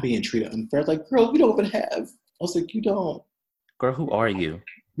I'm being treated unfair. Like, girl, we don't even have. I was like, you don't. Girl, who are you?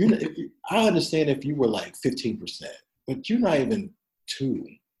 I understand if you were like 15%, but you're not even 2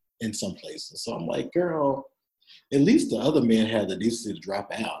 in some places. So I'm like, girl, at least the other men had the decency to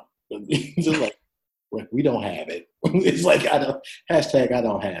drop out. It's just like we don't have it. It's like I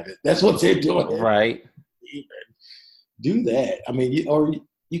don't have it. That's what they're doing. Right. Do that. I mean,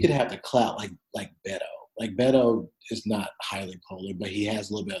 you could have the clout like Beto. Like Beto is not highly polling, but he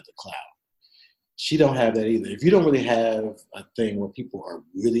has a little bit of the clout. She don't have that either. If you don't really have a thing where people are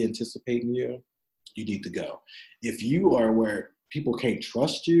really anticipating you, you need to go. If you are where people can't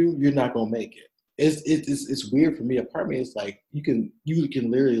trust you, you're not gonna make it. It's weird for me. A part of me is like you can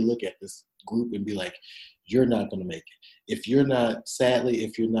literally look at this group and be like, you're not gonna make it. If you're not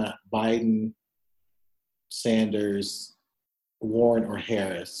Biden, Sanders, Warren, or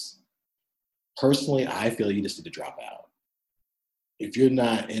Harris, personally, I feel you just need to drop out. If you're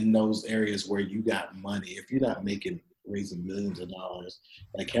not in those areas where you got money, if you're not raising millions of dollars,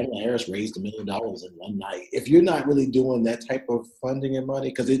 like Kamala Harris raised $1 million in one night. If you're not really doing that type of funding and money,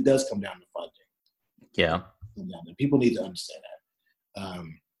 because it does come down to funding. Yeah. People need to understand that.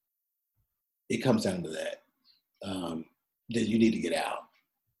 It comes down to that. Then you need to get out.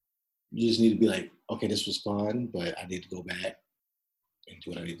 You just need to be like, okay, this was fun, but I need to go back and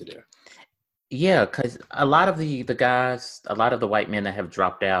do what I need to do. Yeah, because a lot of the guys, a lot of the white men that have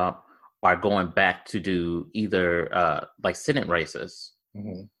dropped out are going back to do either like Senate races.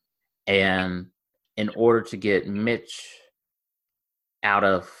 Mm-hmm. And in order to get Mitch out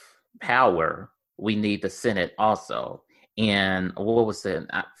of power, we need the Senate also. And what was it?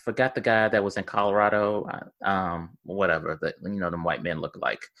 I forgot the guy that was in Colorado. Whatever that them white men look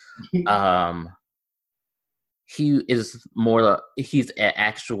like. He is more. He's an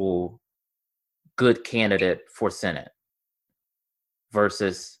actual good candidate for Senate.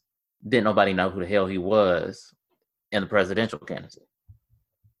 Versus, didn't nobody know who the hell he was in the presidential candidacy.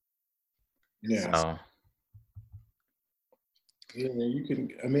 Yeah. So. Yeah, you can.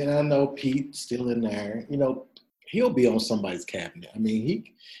 I mean, I know Pete's still in there. He'll be on somebody's cabinet. I mean,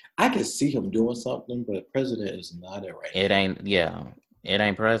 I can see him doing something, but president is not it right now. It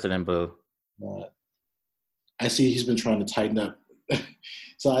ain't president, boo. But I see he's been trying to tighten up.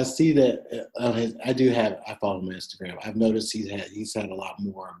 So I see that I follow him on Instagram. I've noticed he's had a lot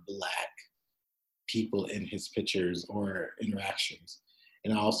more Black people in his pictures or interactions.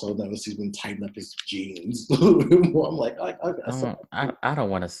 And I also noticed he's been tightening up his jeans a little bit more. I'm like, okay. I don't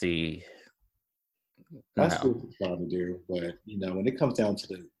want to see. That's what he's trying to do. But, when it comes down to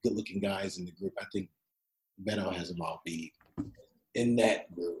the good-looking guys in the group, I think Beto has them all beat in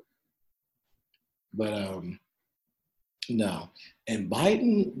that group. But, no. And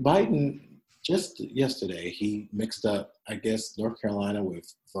Biden, just yesterday, he mixed up, I guess, North Carolina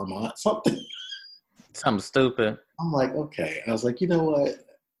with Vermont, something stupid. I'm like, okay. I was like, you know what?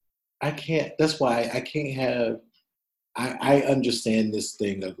 I can't. That's why I can't have. I understand this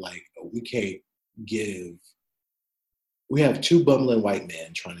thing of like, we can't give. We have two bumbling white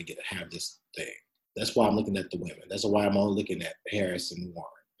men trying to have this thing. That's why I'm looking at the women. That's why I'm only looking at Harris and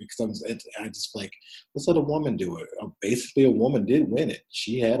Warren, because I just like, let's let a woman do it. Basically, a woman did win it.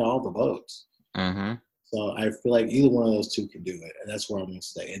 She had all the votes. Mm-hmm. So I feel like either one of those two can do it, and that's where I'm going to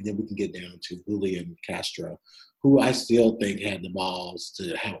stay. And then we can get down to Julian Castro, who I still think had the balls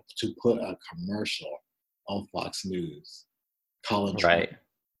to help to put a commercial on Fox News, calling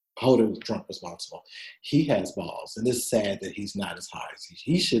holding Trump responsible. He has balls, and it's sad that he's not as high as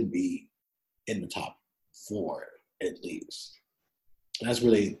he should be in the top 4 at least. And that's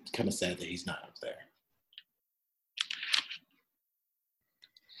really kind of sad that he's not up there.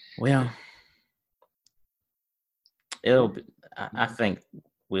 Well. I think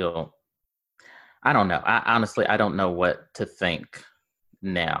we'll. I don't know. I don't know what to think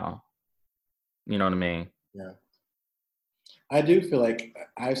now. You know what I mean? Yeah. I do feel like,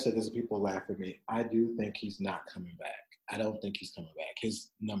 I've said this, people laugh at me. I do think he's not coming back. I don't think he's coming back.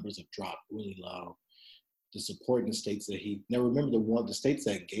 His numbers have dropped really low. The support in the states that now remember the states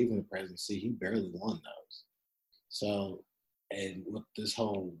that gave him the presidency, he barely won those. So, and with this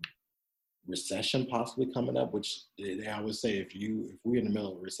whole recession possibly coming up, which they always say, if we're in the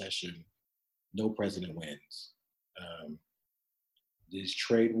middle of a recession, no president wins. These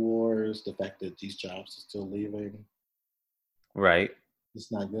trade wars, the fact that these jobs are still leaving, right?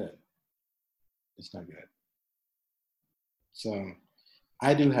 It's not good. It's not good. So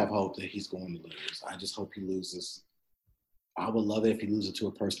I do have hope that he's going to lose. I just hope he loses. I would love it if he loses to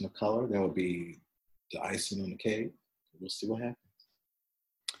a person of color. That would be the icing on the cake. We'll see what happens.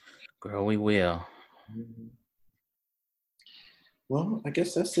 Girl, we will. Well, I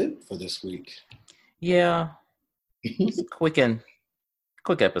guess that's it for this week. Yeah. It's a quick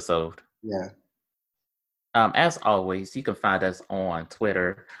episode. Yeah. As always, you can find us on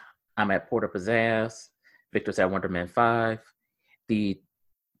Twitter. I'm at Porter Pizzazz. Victor's at Wonderman5. The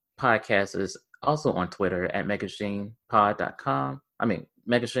podcast is also on Twitter at megacinepod.com.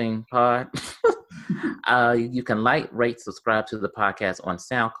 Megacinepod. You can rate, subscribe to the podcast on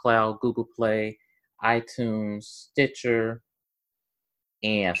SoundCloud, Google Play, iTunes, Stitcher,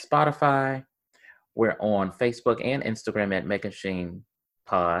 and Spotify. We're on Facebook and Instagram at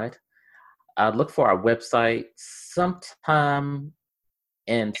megacinepod. Look for our website sometime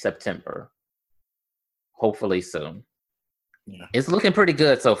in September. Hopefully soon. Yeah. It's looking pretty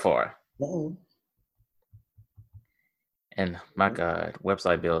good so far. Uh-oh. And my God,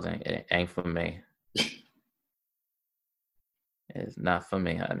 website building, it ain't for me. It's not for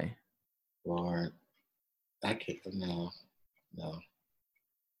me, honey. Lord, I can't. No.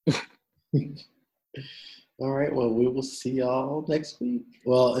 All right. Well, we will see y'all next week.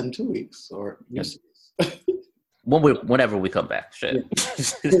 Well, in 2 weeks or whenever we come back. Shit.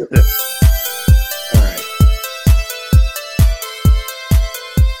 Yeah.